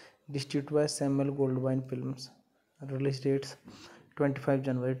 distributed by Samuel Goldwyn Films. Release dates 25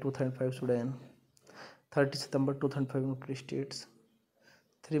 January 2005 Sudan, 30 September 2005 United States,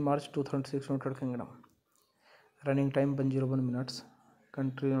 3 March 2006 United Kingdom. Running time 101 minutes.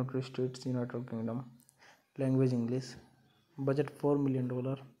 Country United States, United Kingdom. Language English. Budget $4 million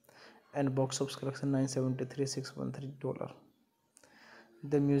and box office collection $973,613.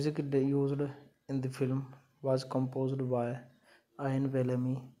 The music used in the film was composed by Ian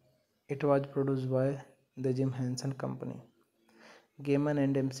Bellamy. It was produced by the Jim Henson Company. Gaiman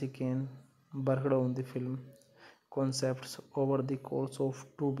and MC Kane worked on the film concepts over the course of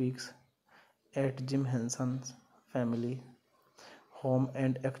 2 weeks at Jim Henson's family home,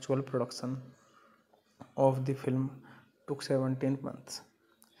 and actual production of the film took 17 months.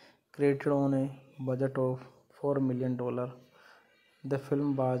 Created on a budget of $4 million, the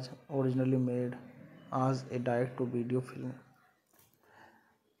film was originally made as a direct-to-video film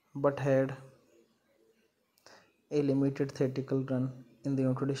but had a limited theatrical run in the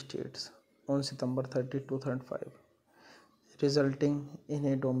United States on September 30, 2005, resulting in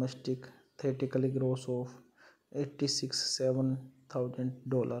a domestic theatrical gross of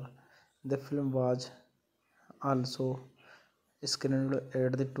 $86,700. The film was also screened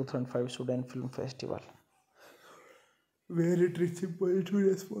at the 2005 Sudan Film Festival, where it received positive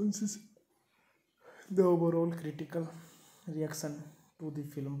responses. The overall critical reaction to the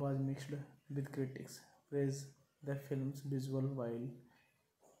film was mixed, with critics praise the film's visual while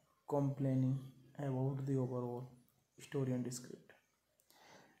complaining about the overall story and script.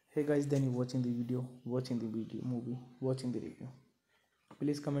 Hey guys, then you watching the video, movie, watching the review.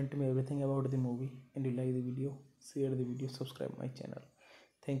 Please comment me everything about the movie, and you like the video, share the video, subscribe my channel.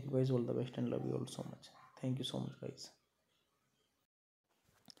 Thank you guys, all the best, and love you all so much. Thank you so much guys.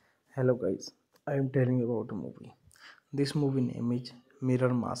 Hello guys, I am telling you about a movie. This movie name is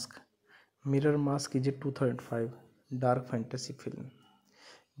MirrorMask. MirrorMask is a 2005 dark fantasy film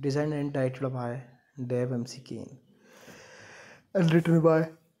designed and titled by Dave MC Kane and written by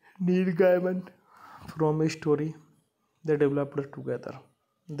Neil Gaiman from a story they developed together.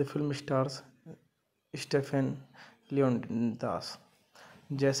 The film stars Stephen Leonidas,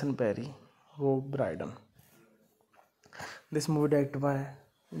 Jason Barry, Rob Brydon. This movie directed by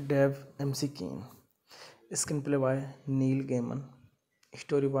Dave MC Kane, screenplay by Neil Gaiman,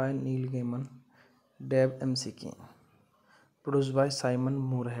 story by Neil Gaiman, Dave MC Kane, produced by Simon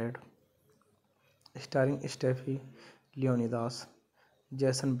Moorhead, starring Steffi Leonidas,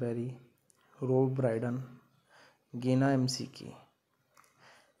 Jason Barry, Rob Brydon, Gina McKee.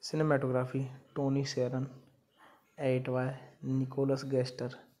 Cinematography Tony Sharon, edit by Nicholas Gaster,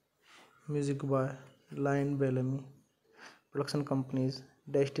 music by Lion Bellamy, production companies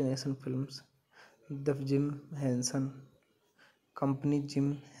Destination Films, The Jim Henson Company,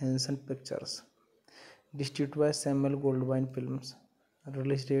 Jim Henson Pictures, distributed by Samuel Goldwyn Films.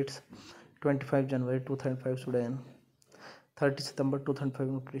 Release dates 25 January 2005 Sudan, 30 September 2005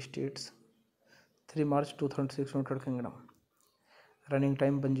 United States, 3 March 2006 United Kingdom. Running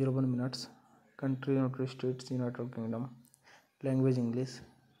time 101 minutes. Country United States, United Kingdom. Language English.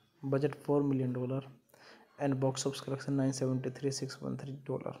 Budget $4 million and box office collection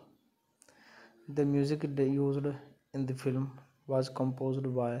 $973,613. The music used in the film was composed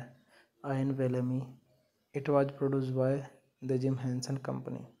by Ian Bellamy. It was produced by the Jim Henson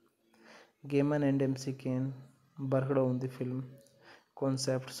Company. Gaiman and McKee worked on the film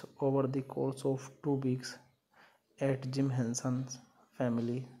concepts over the course of 2 weeks at Jim Henson's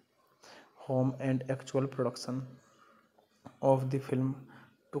family home, and actual production of the film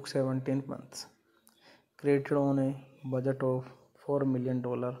took 17 months. Created on a budget of $4 million,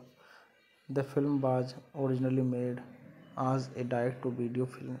 the film was originally made as a direct-to-video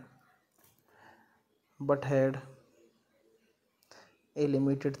film, but had a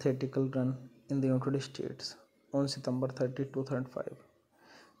limited theatrical run in the United States on September 30, 2005,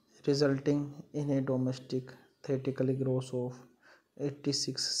 resulting in a domestic theatrical gross of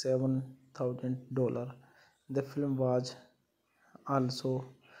 $86,700. The film was also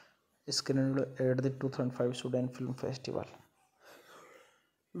screened at the 2005 Sudan Film Festival,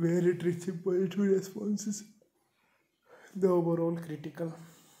 where it received positive responses. The overall critical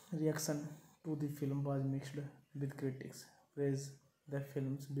reaction to the film was mixed, with critics praised the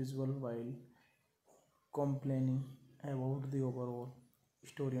film's visual while complaining about the overall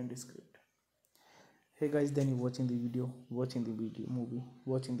story and script. Hey guys, then you watching the video, movie,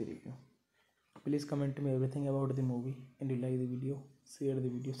 watching the review. Please comment me everything about the movie, and you like the video, share the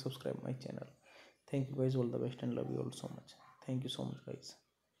video, subscribe my channel. Thank you guys, all the best, and love you all so much. Thank you so much guys.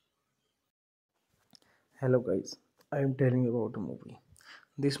 Hello guys, I am telling you about a movie.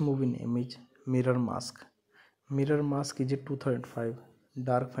 This movie name is MirrorMask. MirrorMask is a 2005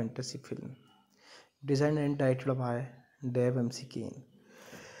 dark fantasy film designed and directed by Dave McKee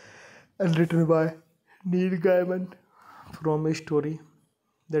and written by Neil Gaiman from a story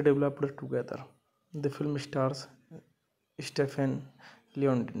they developed together. The film stars Stephen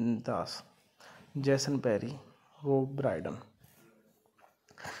Leonidas, Jason Barry, Rob Brydon.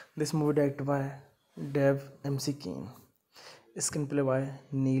 This movie directed by Dave McKee, screenplay by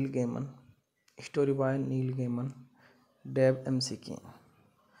Neil Gaiman, story by Neil Gaiman, Dave McKee,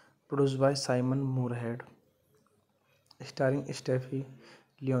 produced by Simon Moorhead, starring Steffi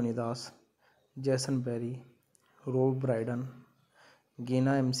Leonidas, Jason Barry, Rob Brydon,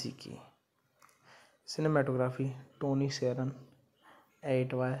 Gina McKee. Cinematography Tony Sharon,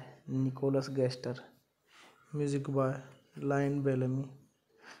 edit by Nicholas Gaster, music by Lion Bellamy,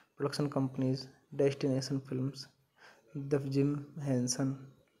 production companies Destination Films, The Jim Henson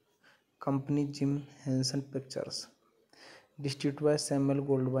Company, Jim Henson Pictures, distributed by Samuel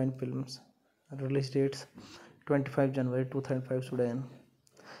Goldwyn Films. Release dates 25 January 2005 Sudan,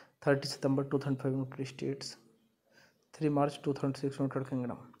 30 September 2005 United States, 3 March 2006 United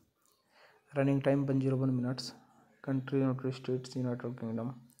Kingdom. Running time 101 minutes. Country United States, United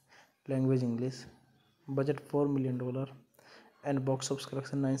Kingdom. Language English. Budget $4 million and box office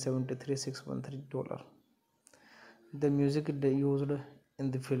collection $973,613. The music used in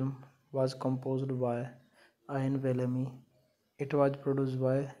the film was composed by Ian Bellamy. It was produced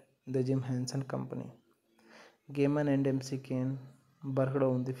by the Jim Henson Company. Gaiman and McKee worked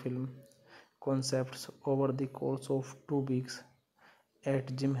on the film concepts over the course of 2 weeks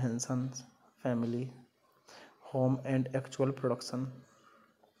at Jim Henson's family home, and actual production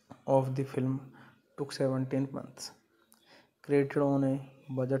of the film took 17 months. Created on a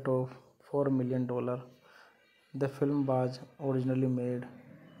budget of $4 million, the film was originally made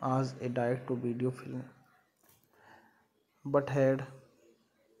as a direct-to-video film, but had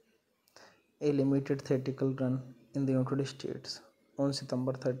a limited theatrical run in the United States on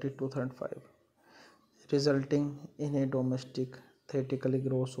September 30, 2005, resulting in a domestic theatrical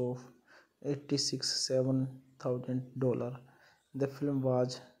gross of $86,700. The film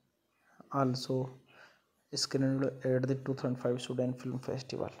was also screened at the 2005 Sudan Film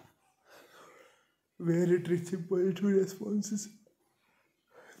Festival, where it received positive responses.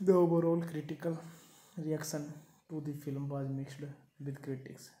 The overall critical reaction to the film was mixed with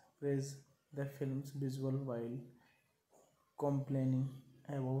critics praise the film's visual while complaining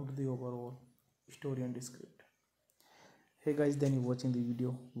about the overall story and script. Hey guys, then you watching the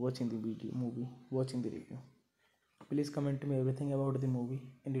video, movie, watching the review. Please comment me everything about the movie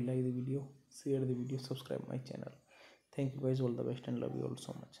and you like the video, share the video, subscribe my channel. Thank you guys, all the best and love you all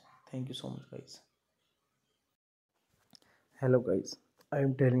so much. Thank you so much guys. Hello guys, I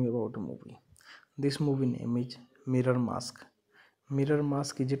am telling you about a movie. This movie name is Mirror Mask. Mirror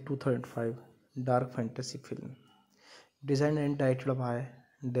Mask is a 2005 dark fantasy film designed and titled by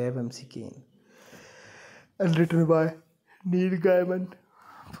Dave MC Kane and written by Neil Gaiman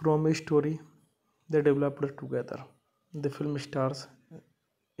from a story they developed together. The film stars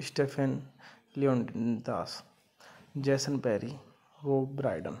Stephen Leonidas, Jason Barry, Rob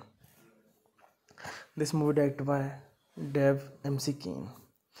Brydon. This movie directed by Dave MC Kane.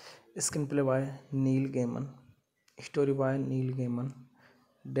 Screenplay by Neil Gaiman. Story by Neil Gaiman.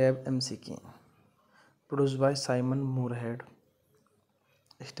 Dave MC Kane. Produced by Simon Moorhead.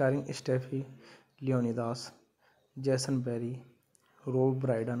 Starring Steffi Leonidas, Jason Barry, Rob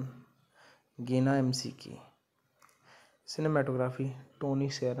Brydon, Gina McKee. Cinematography Tony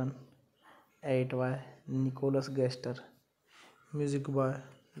Sharon. Edit by Nicholas Gester. Music by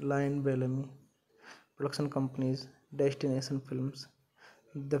Lion Bellamy. Production companies Destination Films,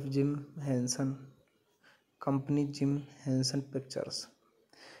 The Jim Henson Company, Jim Henson Pictures.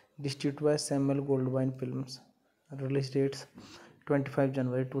 Distributed by Samuel Goldwyn Films. Release dates 25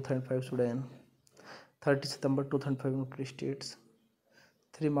 January 2005 Sudan, 30 September 2005 United States,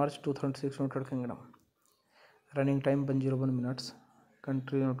 3 March 2006 United Kingdom. Running time 101 minutes.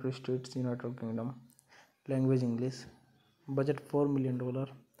 Country United States, United Kingdom. Language English. Budget $4 million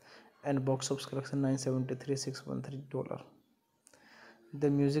and box office collection $973,613. The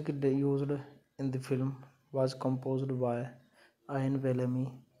music used in the film was composed by Ian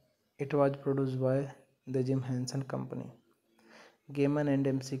Bellamy. It was produced by the Jim Henson Company. Gaiman and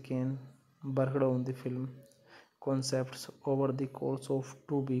MC Kane worked on the film concepts over the course of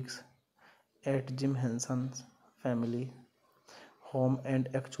 2 weeks at Jim Henson's family home, and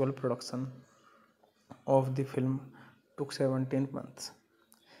actual production of the film took 17 months.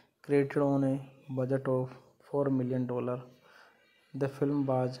 Created on a budget of $4 million, the film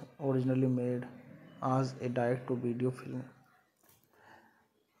was originally made as a direct-to-video film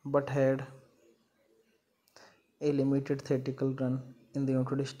but had a limited theatrical run in the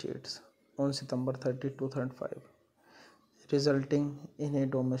United States on September 30, 2005, resulting in a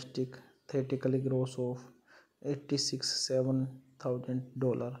domestic theatrical gross of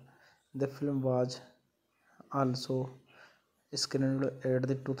 $86,700. The film was also screened at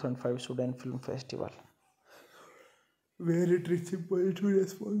the 2005 Sudan Film Festival, where it received positive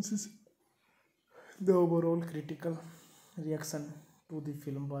responses. The overall critical reaction to the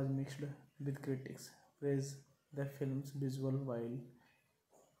film was mixed, with critics praise the film's visual while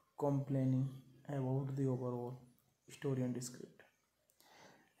complaining about the overall story and script.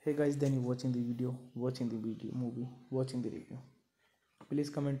 Hey guys, then you watching the video, movie, watching the review. Please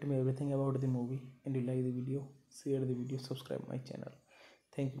comment me everything about the movie and you like the video, share the video, subscribe my channel.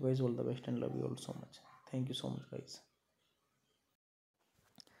 Thank you guys, all the best and love you all so much. Thank you so much guys.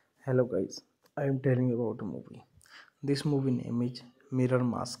 Hello guys, I am telling you about a movie. This movie name is Mirror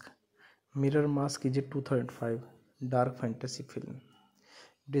Mask. Mirror Mask is a 2005 dark fantasy film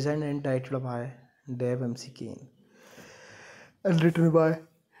designed and titled by Dave MC Kane and written by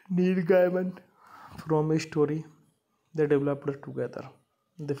Neil Gaiman from a story they developed together.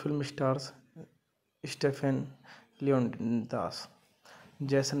 The film stars Stephen Leonidas,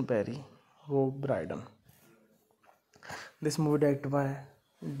 Jason Barry, Rob Brydon. This movie directed by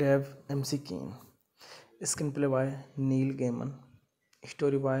Dave MC Kane. Screenplay by Neil Gaiman.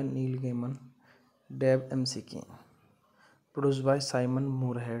 Story by Neil Gaiman. Dave MC Kane. Produced by Simon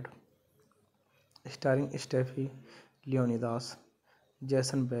Moorhead. Starring Steffi Leonidas,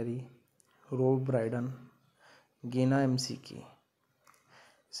 Jason Barry, Rob Brydon, Gina McKee.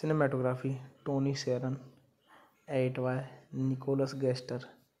 Cinematography Tony Sharon. Edit by Nicholas Gester.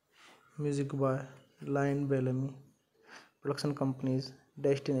 Music by Lion Bellamy. Production companies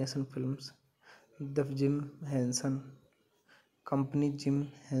Destination Films, The Jim Henson Company,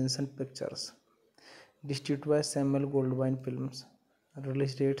 Jim Henson Pictures. Distributed by Samuel Goldwyn Films.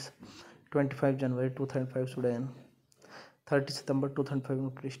 Release dates 25 January 2005 Sudan, 30 September 2005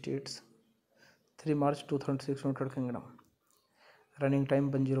 United States, 3 March 2006 United Kingdom. Running time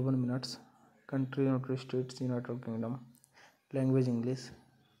 101 minutes. Country United States, United Kingdom. Language English.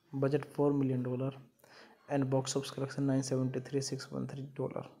 Budget $4 million and box office collection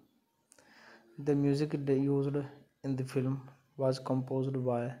 $973,613. The music used in the film was composed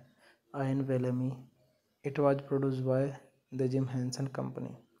by Ian Bellamy. It was produced by the Jim Henson Company.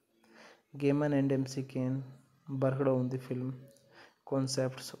 Gaiman and MC Kane worked on the film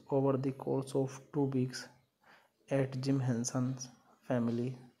concepts over the course of 2 weeks at Jim Henson's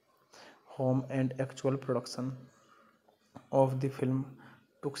family home, and actual production of the film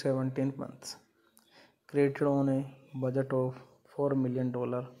took 17 months. Created on a budget of $4 million,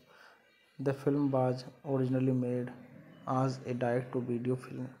 the film was originally made as a direct-to-video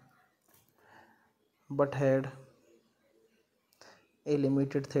film but had a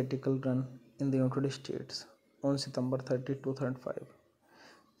limited theatrical run in the United States on September 30, 2005,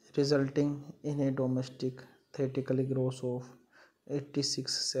 resulting in a domestic theatrical gross of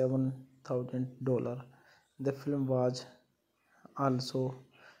 $86,700. The film was also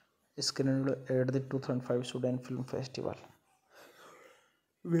screened at the 2005 Sudan Film Festival,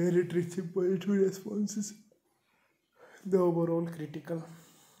 where it received positive responses. The overall critical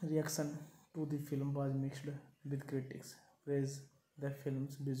reaction to the film was mixed, with critics praised the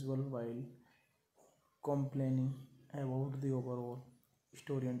film's visual while complaining about the overall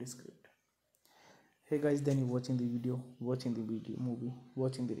story and script. Hey guys, then you watching the video, movie,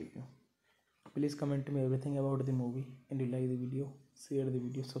 watching the review. Please comment me everything about the movie, and you like the video, share the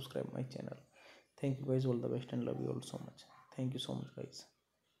video, subscribe my channel. Thank you guys, all the best, and love you all so much. Thank you so much guys.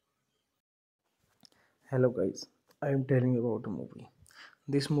 Hello guys, I am telling you about a movie.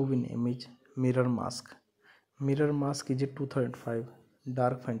 This movie name is MirrorMask. MirrorMask is a 2005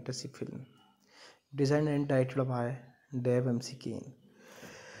 dark fantasy film designed and titled by Dave MC Kane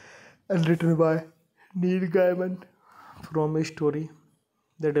and written by Neil Gaiman from a story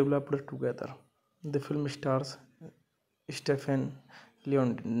they developed together. The film stars Stephen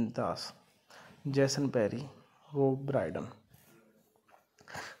Leonidas, Jason Barry, Rob Brydon.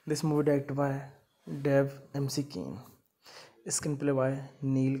 This movie directed by Dave MC Kane. Screenplay by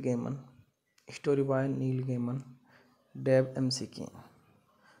Neil Gaiman. Story by Neil Gaiman, Dave MC Kane.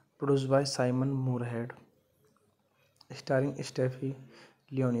 Produced by Simon Moorhead. Starring Steffi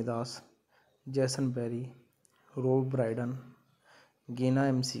Leonidas, Jason Barry, Rob Brydon, Gina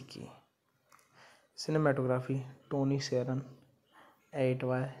MC Kane. Cinematography Tony Sharon. Edit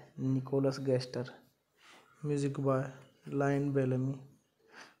by Nicholas Gester. Music by Lion Bellamy.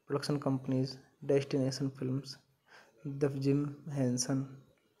 Production companies Destination Films, The Jim Henson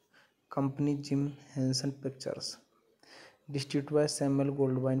Company, Jim Henson Pictures. Distributed by Samuel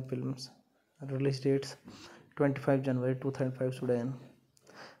Goldwyn Films. Release dates 25 January 2005 Sudan,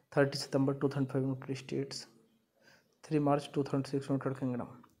 30 September 2005 United States, 3 March 2006 United Kingdom.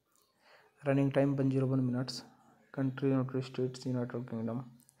 Running time 101 minutes. Country United States, United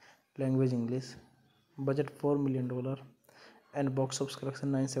Kingdom. Language English. Budget $4 million and box office collection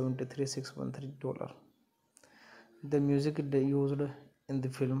 $973,613. The music used in the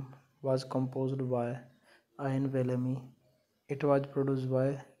film was composed by Ian Bellamy. It was produced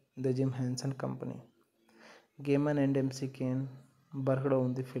by the Jim Henson Company. Gaiman and MC Kane worked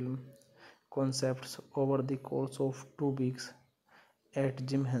on the film concepts over the course of 2 weeks at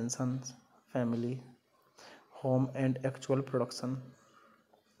Jim Henson's family home, and actual production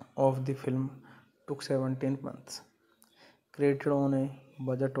of the film took 17 months. Created on a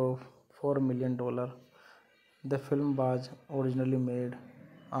budget of $4 million, the film was originally made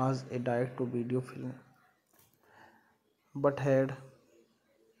as a direct-to-video film but had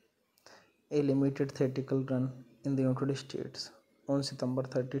a limited theatrical run in the United States on September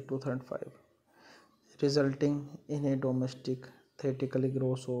 30, 2005, resulting in a domestic theatrical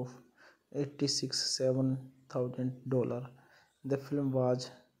gross of $86,700. The film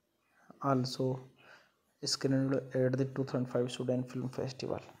was also screened at the 2005 Sudan Film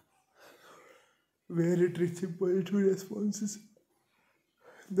Festival, where it received positive responses.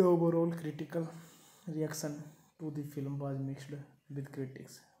 The overall critical reaction to the film was mixed, with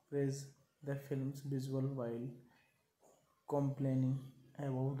critics praised the film's visual while complaining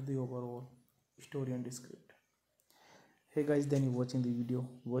about the overall story and script. Hey guys, then you watching the video,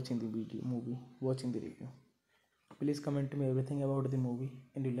 movie, watching the review. Please comment me everything about the movie,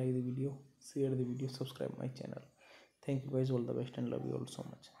 and you like the video, share the video, subscribe my channel. Thank you guys, all the best, and love you all so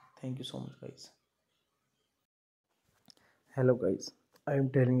much. Thank you so much guys. Hello guys, I am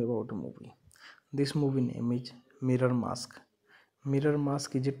telling you about a movie. This movie name is MirrorMask.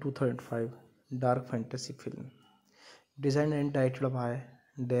 MirrorMask is a 2005 dark fantasy film designed and titled by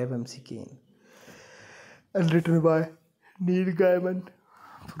Dave MC Kane and written by Neil Gaiman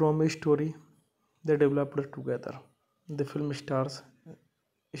from a story they developed together. The film stars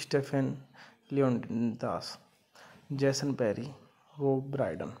Stephen Leonidas, Jason Barry, Rob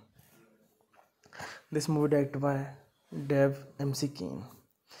Brydon. This movie directed by Dave MC Keen.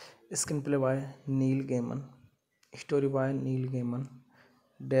 Screenplay by Neil Gaiman. Story by Neil Gaiman.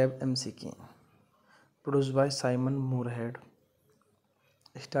 Dave MC Keen. Produced by Simon Moorhead.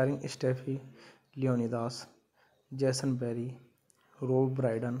 Starring Steffi Leonidas, Jason Barry, Rob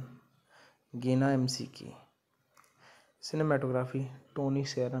Brydon, Gina McKee. Cinematography Tony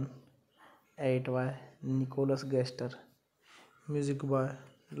Sharon. Edit by Nicholas Gaster. Music by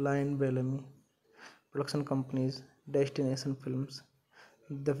Lion Bellamy. Production companies Destination Films,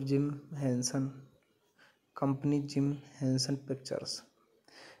 The Jim Henson Company, Jim Henson Pictures.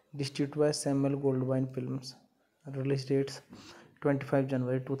 Distributed by Samuel Goldwyn Films. Release dates 25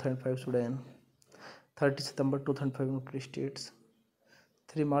 January 2005 Sudan, 30 September 2005 United States,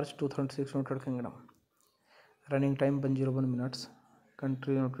 3 March 2006 United Kingdom. Running time 101 minutes.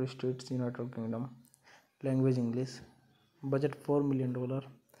 Country United States, United Kingdom. Language English. Budget $4 million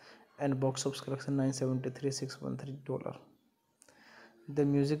and box office collection $973,613. The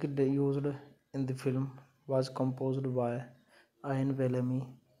music used in the film was composed by Ian Bellamy.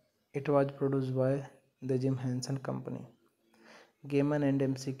 It was produced by the Jim Henson Company. Gaiman and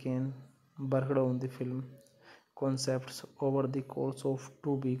MC Kane worked on the film concepts over the course of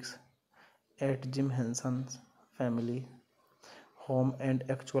 2 weeks at Jim Henson's family home, and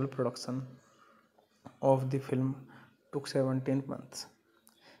actual production of the film took 17 months.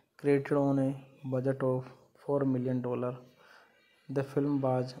 Created on a budget of $4 million, the film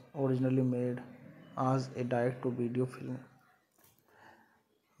was originally made as a direct-to-video film,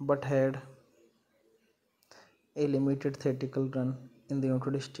 but had a limited theatrical run in the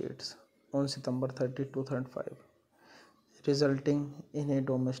United States on September 30, 2005, resulting in a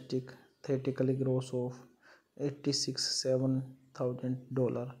domestic theatrical gross of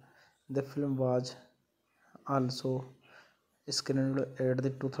 $86,700. The film was also screened at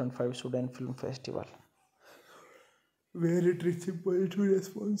the 2005 Sudan Film Festival, where it received positive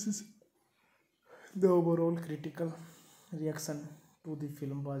responses. The overall critical reaction to the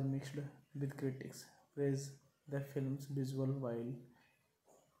film was mixed, with critics praised the film's visual while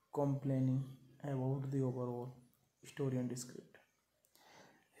complaining about the overall story and script.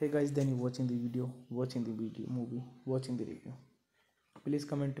 Hey guys, then you watching the video, movie, watching the review. Please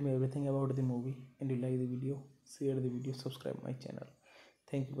comment me everything about the movie, and you like the video, share the video, subscribe my channel.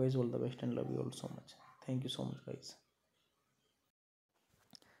 Thank you guys, all the best, and love you all so much. Thank you so much guys.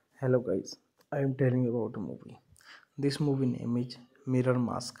 Hello guys, I am telling you about the movie. This movie name is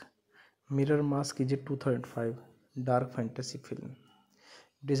MirrorMask. MirrorMask is a 2005 dark fantasy film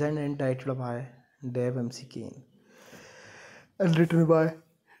designed and directed by Dave MC Kane and written by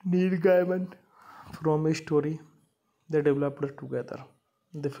Neil Gaiman from a story they developed together.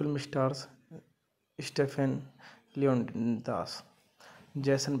 The film stars Stephen Leonidas,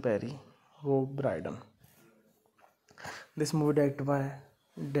 Jason Barry, Rob Brydon. This movie directed by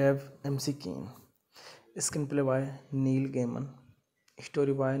Dave MC Keen. Screenplay by Neil Gaiman.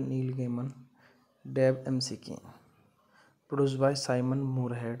 Story by Neil Gaiman. Dave MC Keen. Produced by Simon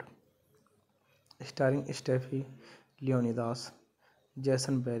Moorhead. Starring Steffi Leonidas,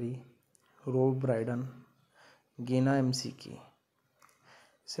 Jason Barry, Rob Brydon, Gina McKee.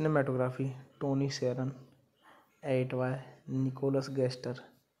 Cinematography Tony Sharon. Edit by Nicholas Gaster.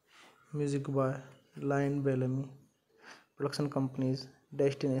 Music by Lion Bellamy. Production companies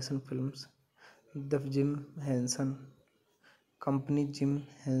Destination Films, The Jim Henson Company, Jim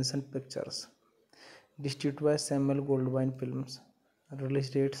Henson Pictures. Distributed by Samuel Goldwyn Films. Release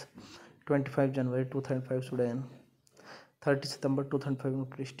dates 25 January 2005 Sudan, 30 September 2005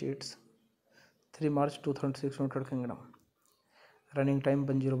 United States, 3 March 2006 United Kingdom. Running time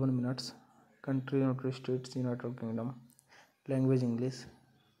 101 minutes. Country United States, United Kingdom. Language English.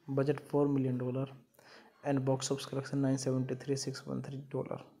 Budget $4 million and box office collection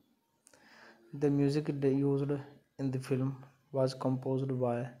 $973,613. The music used in the film was composed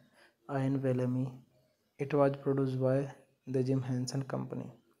by Ian Bellamy. It was produced by the Jim Henson Company.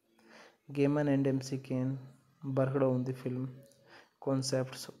 Gaiman and MC Kane worked on the film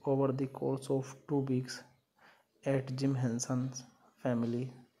concepts over the course of 2 weeks at Jim Henson's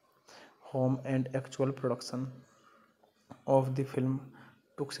family home, and actual production of the film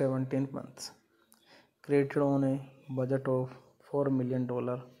took 17 months. Created on a budget of $4 million,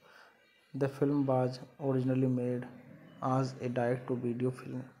 the film was originally made as a direct-to-video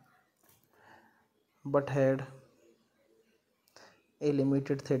film, but had a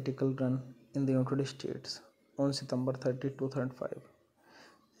limited theatrical run in the United States on September 30, 2005,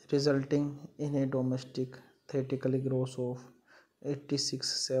 resulting in a domestic theatrical gross of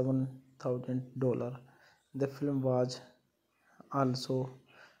 $86,700. The film was also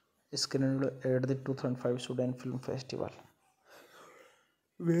screened at the 2005 Sudan Film Festival,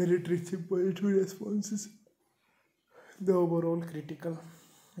 where it received positive responses. The overall critical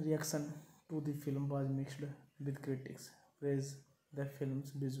reaction to the film was mixed, with critics praise the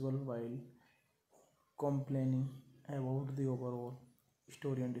film's visual while complaining about the overall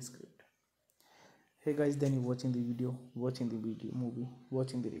story and script. Hey guys, then you watching the video, movie,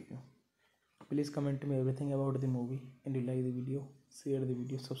 watching the review. Please comment me everything about the movie, and you like the video, share the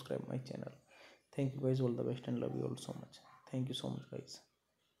video, subscribe my channel. Thank you guys, all the best, and love you all so much. Thank you so much guys.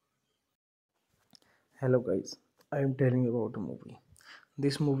 Hello guys, I am telling you about a movie.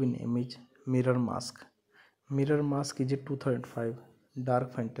 This movie name is Mirror Mask. Mirror Mask is a 2005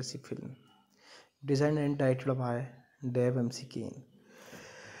 dark fantasy film designed and titled by Dave MC Kane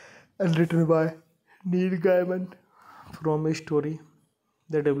and written by Neil Gaiman from a story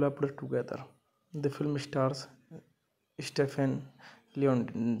they developed together. The film stars Stephen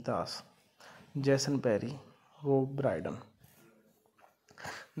Leonidas, Jason Barry, Rob Brydon.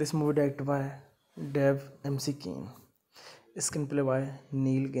 This movie directed by Dave MC Kane, screenplay by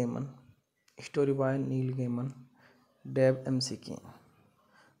Neil Gaiman, story by Neil Gaiman, Dave MC Kane,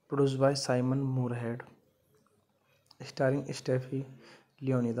 produced by Simon Moorhead, starring Steffi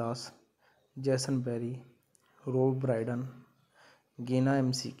Leonidas, Jason Barry, Rob Brydon, Gina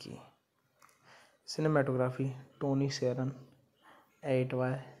McKee. Cinematography Tony Sharon, edit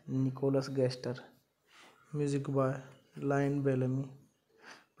by Nicholas Gester, music by Lion Bellamy,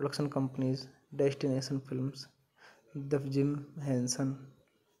 production companies Destination Films, The Jim Henson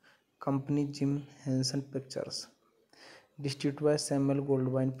Company, Jim Henson Pictures, distributed by Samuel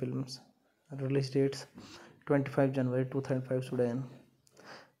Goldwyn Films. Release dates 25 January 2005 Sudan,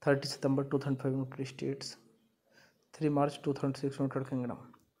 30 September 2005 United States, 3 March 2006 United Kingdom.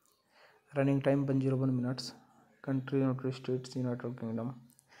 Running time 101 minutes. Country United States, United Kingdom.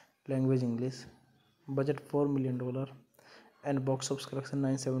 Language English. Budget $4 million and box office collection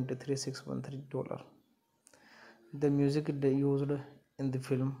 $973,613. The music used in the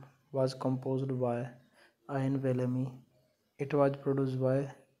film was composed by Ian Bellamy. It was produced by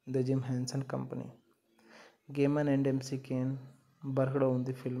the Jim Henson Company. Gaiman and MC Kane worked on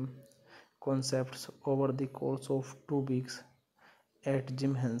the film concepts over the course of 2 weeks at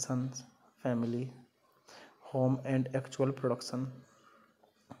Jim Henson's family home, and actual production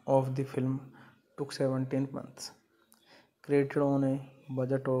of the film took 17 months. Created on a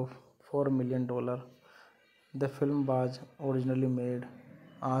budget of $4 million, the film was originally made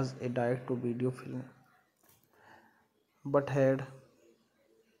as a direct-to-video film but had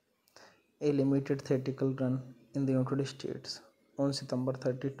a limited theatrical run in the United States on September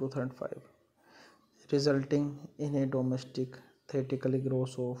 30, 2005, resulting in a domestic theatrical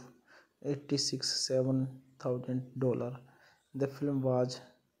gross of $86,700. The film was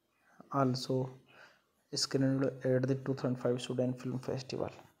also screened at the 2005 Sudan Film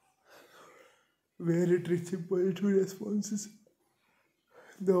Festival, where it received positive responses.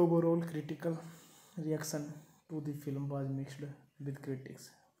 The overall critical reaction to the film was mixed, with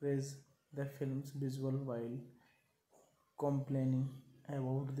critics praise the film's visual while complaining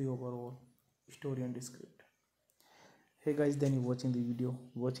about the overall story and script. Hey guys, then you watching the video,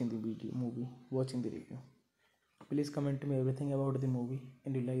 movie, watching the review. Please comment me everything about the movie,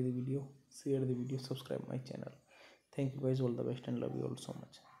 and you like the video, share the video, subscribe my channel. Thank you guys, all the best, and love you all so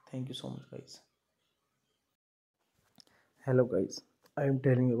much. Thank you so much guys. Hello guys, I am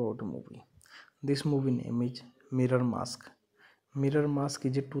telling you about a movie. This movie name is Mirror Mask. Mirror Mask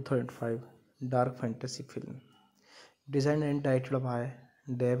is a 2005 dark fantasy film designed and titled by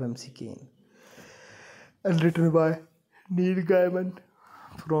Dave MC Kane and written by Neil Gaiman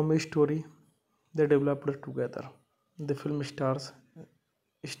from a story they developed together. The film stars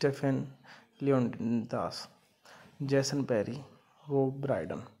Stephen Leonidas, Jason Barry, Rob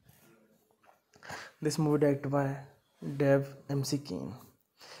Brydon. This movie directed by Dave MC Kane,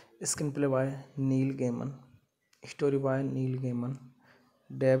 screenplay by Neil Gaiman, story by Neil Gaiman,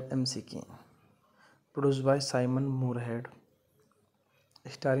 Dave MC Kane, produced by Simon Moorhead,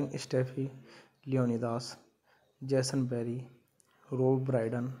 starring Steffi Leonidas, Jason Barry, Rob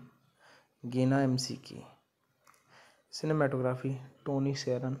Brydon, Gina McKee. Cinematography Tony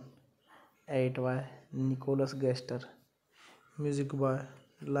Sharon, edit by Nicholas Gester, music by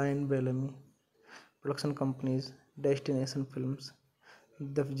Lion Bellamy, production companies Destination Films,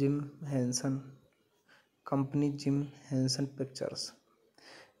 The Jim Henson Company, Jim Henson Pictures,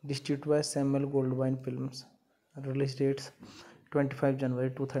 distributed by Samuel Goldwyn Films. Release dates 25 January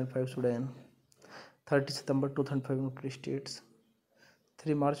 2005 Sudan, 30 September 2005 United States,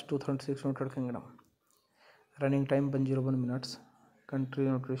 3 March 2006 United Kingdom. Running time 101 minutes. country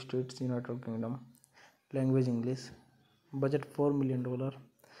United States, United Kingdom, language English, budget $4 million,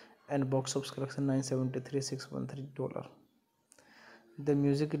 and box office collection $973,613. The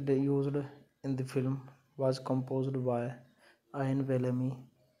music used in the film was composed by Ian Bellamy.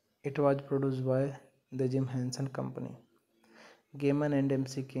 It was produced by the Jim Henson Company. Gaiman and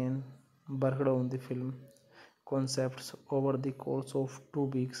MC Kane worked on the film concepts over the course of 2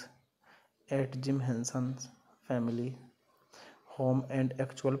 weeks at Jim Henson's family home, and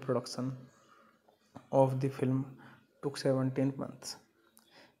actual production of the film took 17 months.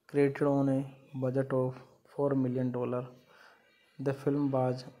 Created on a budget of $4 million, the film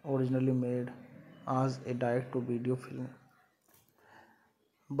was originally made as a direct-to-video film,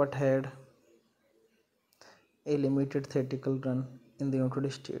 but had a limited theatrical run in the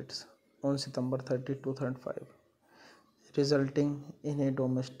United States on September 30, 2005, resulting in a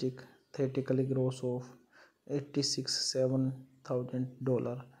domestic theatrical gross of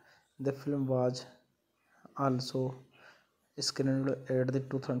 $86,700. The film was also screened at the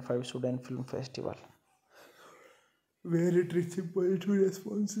 2005 Sudan Film Festival, where it received positive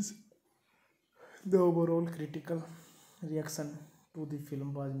responses. The overall critical reaction to the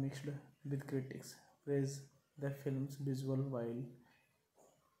film was mixed, with critics praised the film's visual while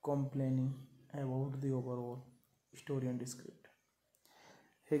complaining about the overall story and script.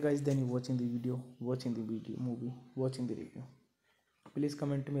 Hey guys, then you watching the video, movie, watching the review. Please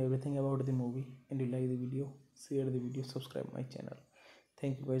comment me everything about the movie, and you like the video, share the video, subscribe my channel.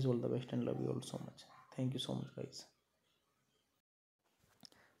 Thank you guys, all the best, and love you all so much. Thank you so much guys.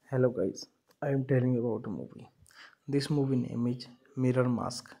 Hello guys, I am telling you about a movie. This movie name is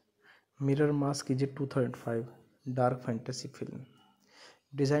MirrorMask. MirrorMask is a 2005 dark fantasy film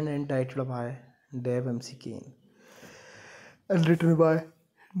designed and titled by Dave MC Kane and written by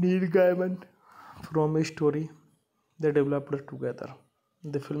Neil Gaiman from a story they developed together.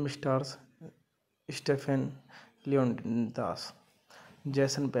 The film stars Stephen Leonidas,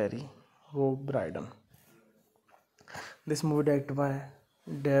 Jason Barry, Rob Brydon. This movie directed by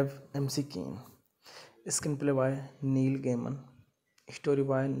Dave MC Kane, screenplay by Neil Gaiman, story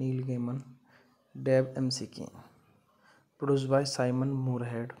by Neil Gaiman, Dave MC Kane, produced by Simon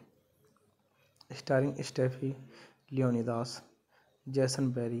Moorhead, starring Stephen Leonidas,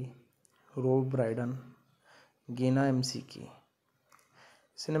 Jason Barry, Rob Brydon, Gina MC Kane.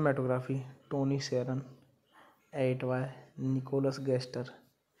 Cinematography Tony Sharon, edit by Nicholas Gaster,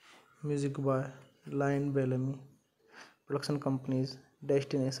 music by Lion Bellamy, production companies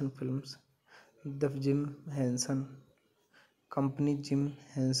Destination Films, the Jim Henson Company, Jim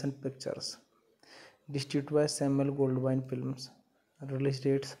Henson Pictures, distributed by Samuel Goldwyn Films. Release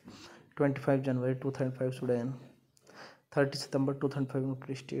dates 25 January 2005 Sudan, 30 September 2005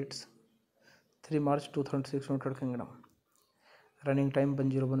 United States, 3 March 2006 United Kingdom. Running time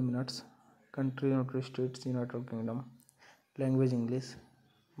 101 minutes. Country United States, United Kingdom. Language English.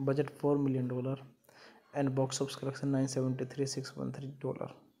 Budget $4 million, and box office collection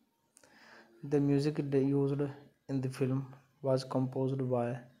 $973,613. The music used in the film was composed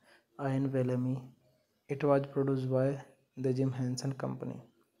by Ian Bellamy. It was produced by the Jim Henson Company.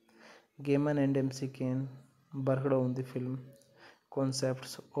 Gaiman and MC Kane worked on the film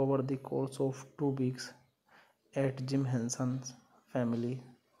concepts over the course of 2 weeks at Jim Henson's family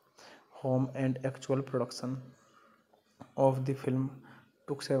home, and actual production of the film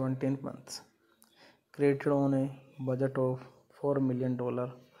took 17 months. Created on a budget of $4 million,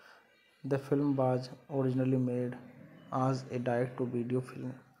 the film was originally made as a direct-to-video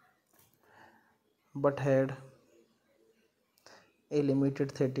film, but had a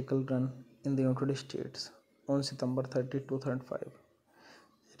limited theatrical run in the United States on September 30, 2005,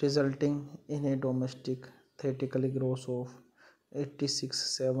 resulting in a domestic theatrical gross of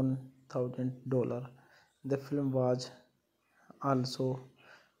 $86,700. The film was also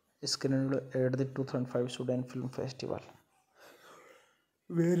screened at the 2005 Sudan Film Festival,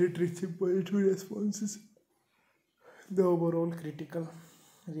 where it received positive responses. The overall critical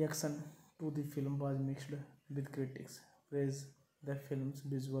reaction to the film was mixed, with critics praised the film's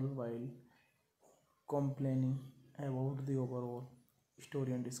visual while complaining about the overall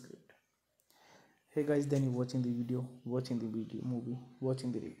story and script. Hey guys, then you watching the video, movie,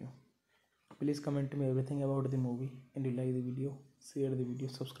 watching the review. Please comment me everything about the movie, and you like the video, share the video,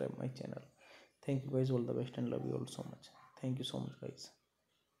 subscribe my channel. Thank you guys, all the best, and love you all so much. Thank you so much guys.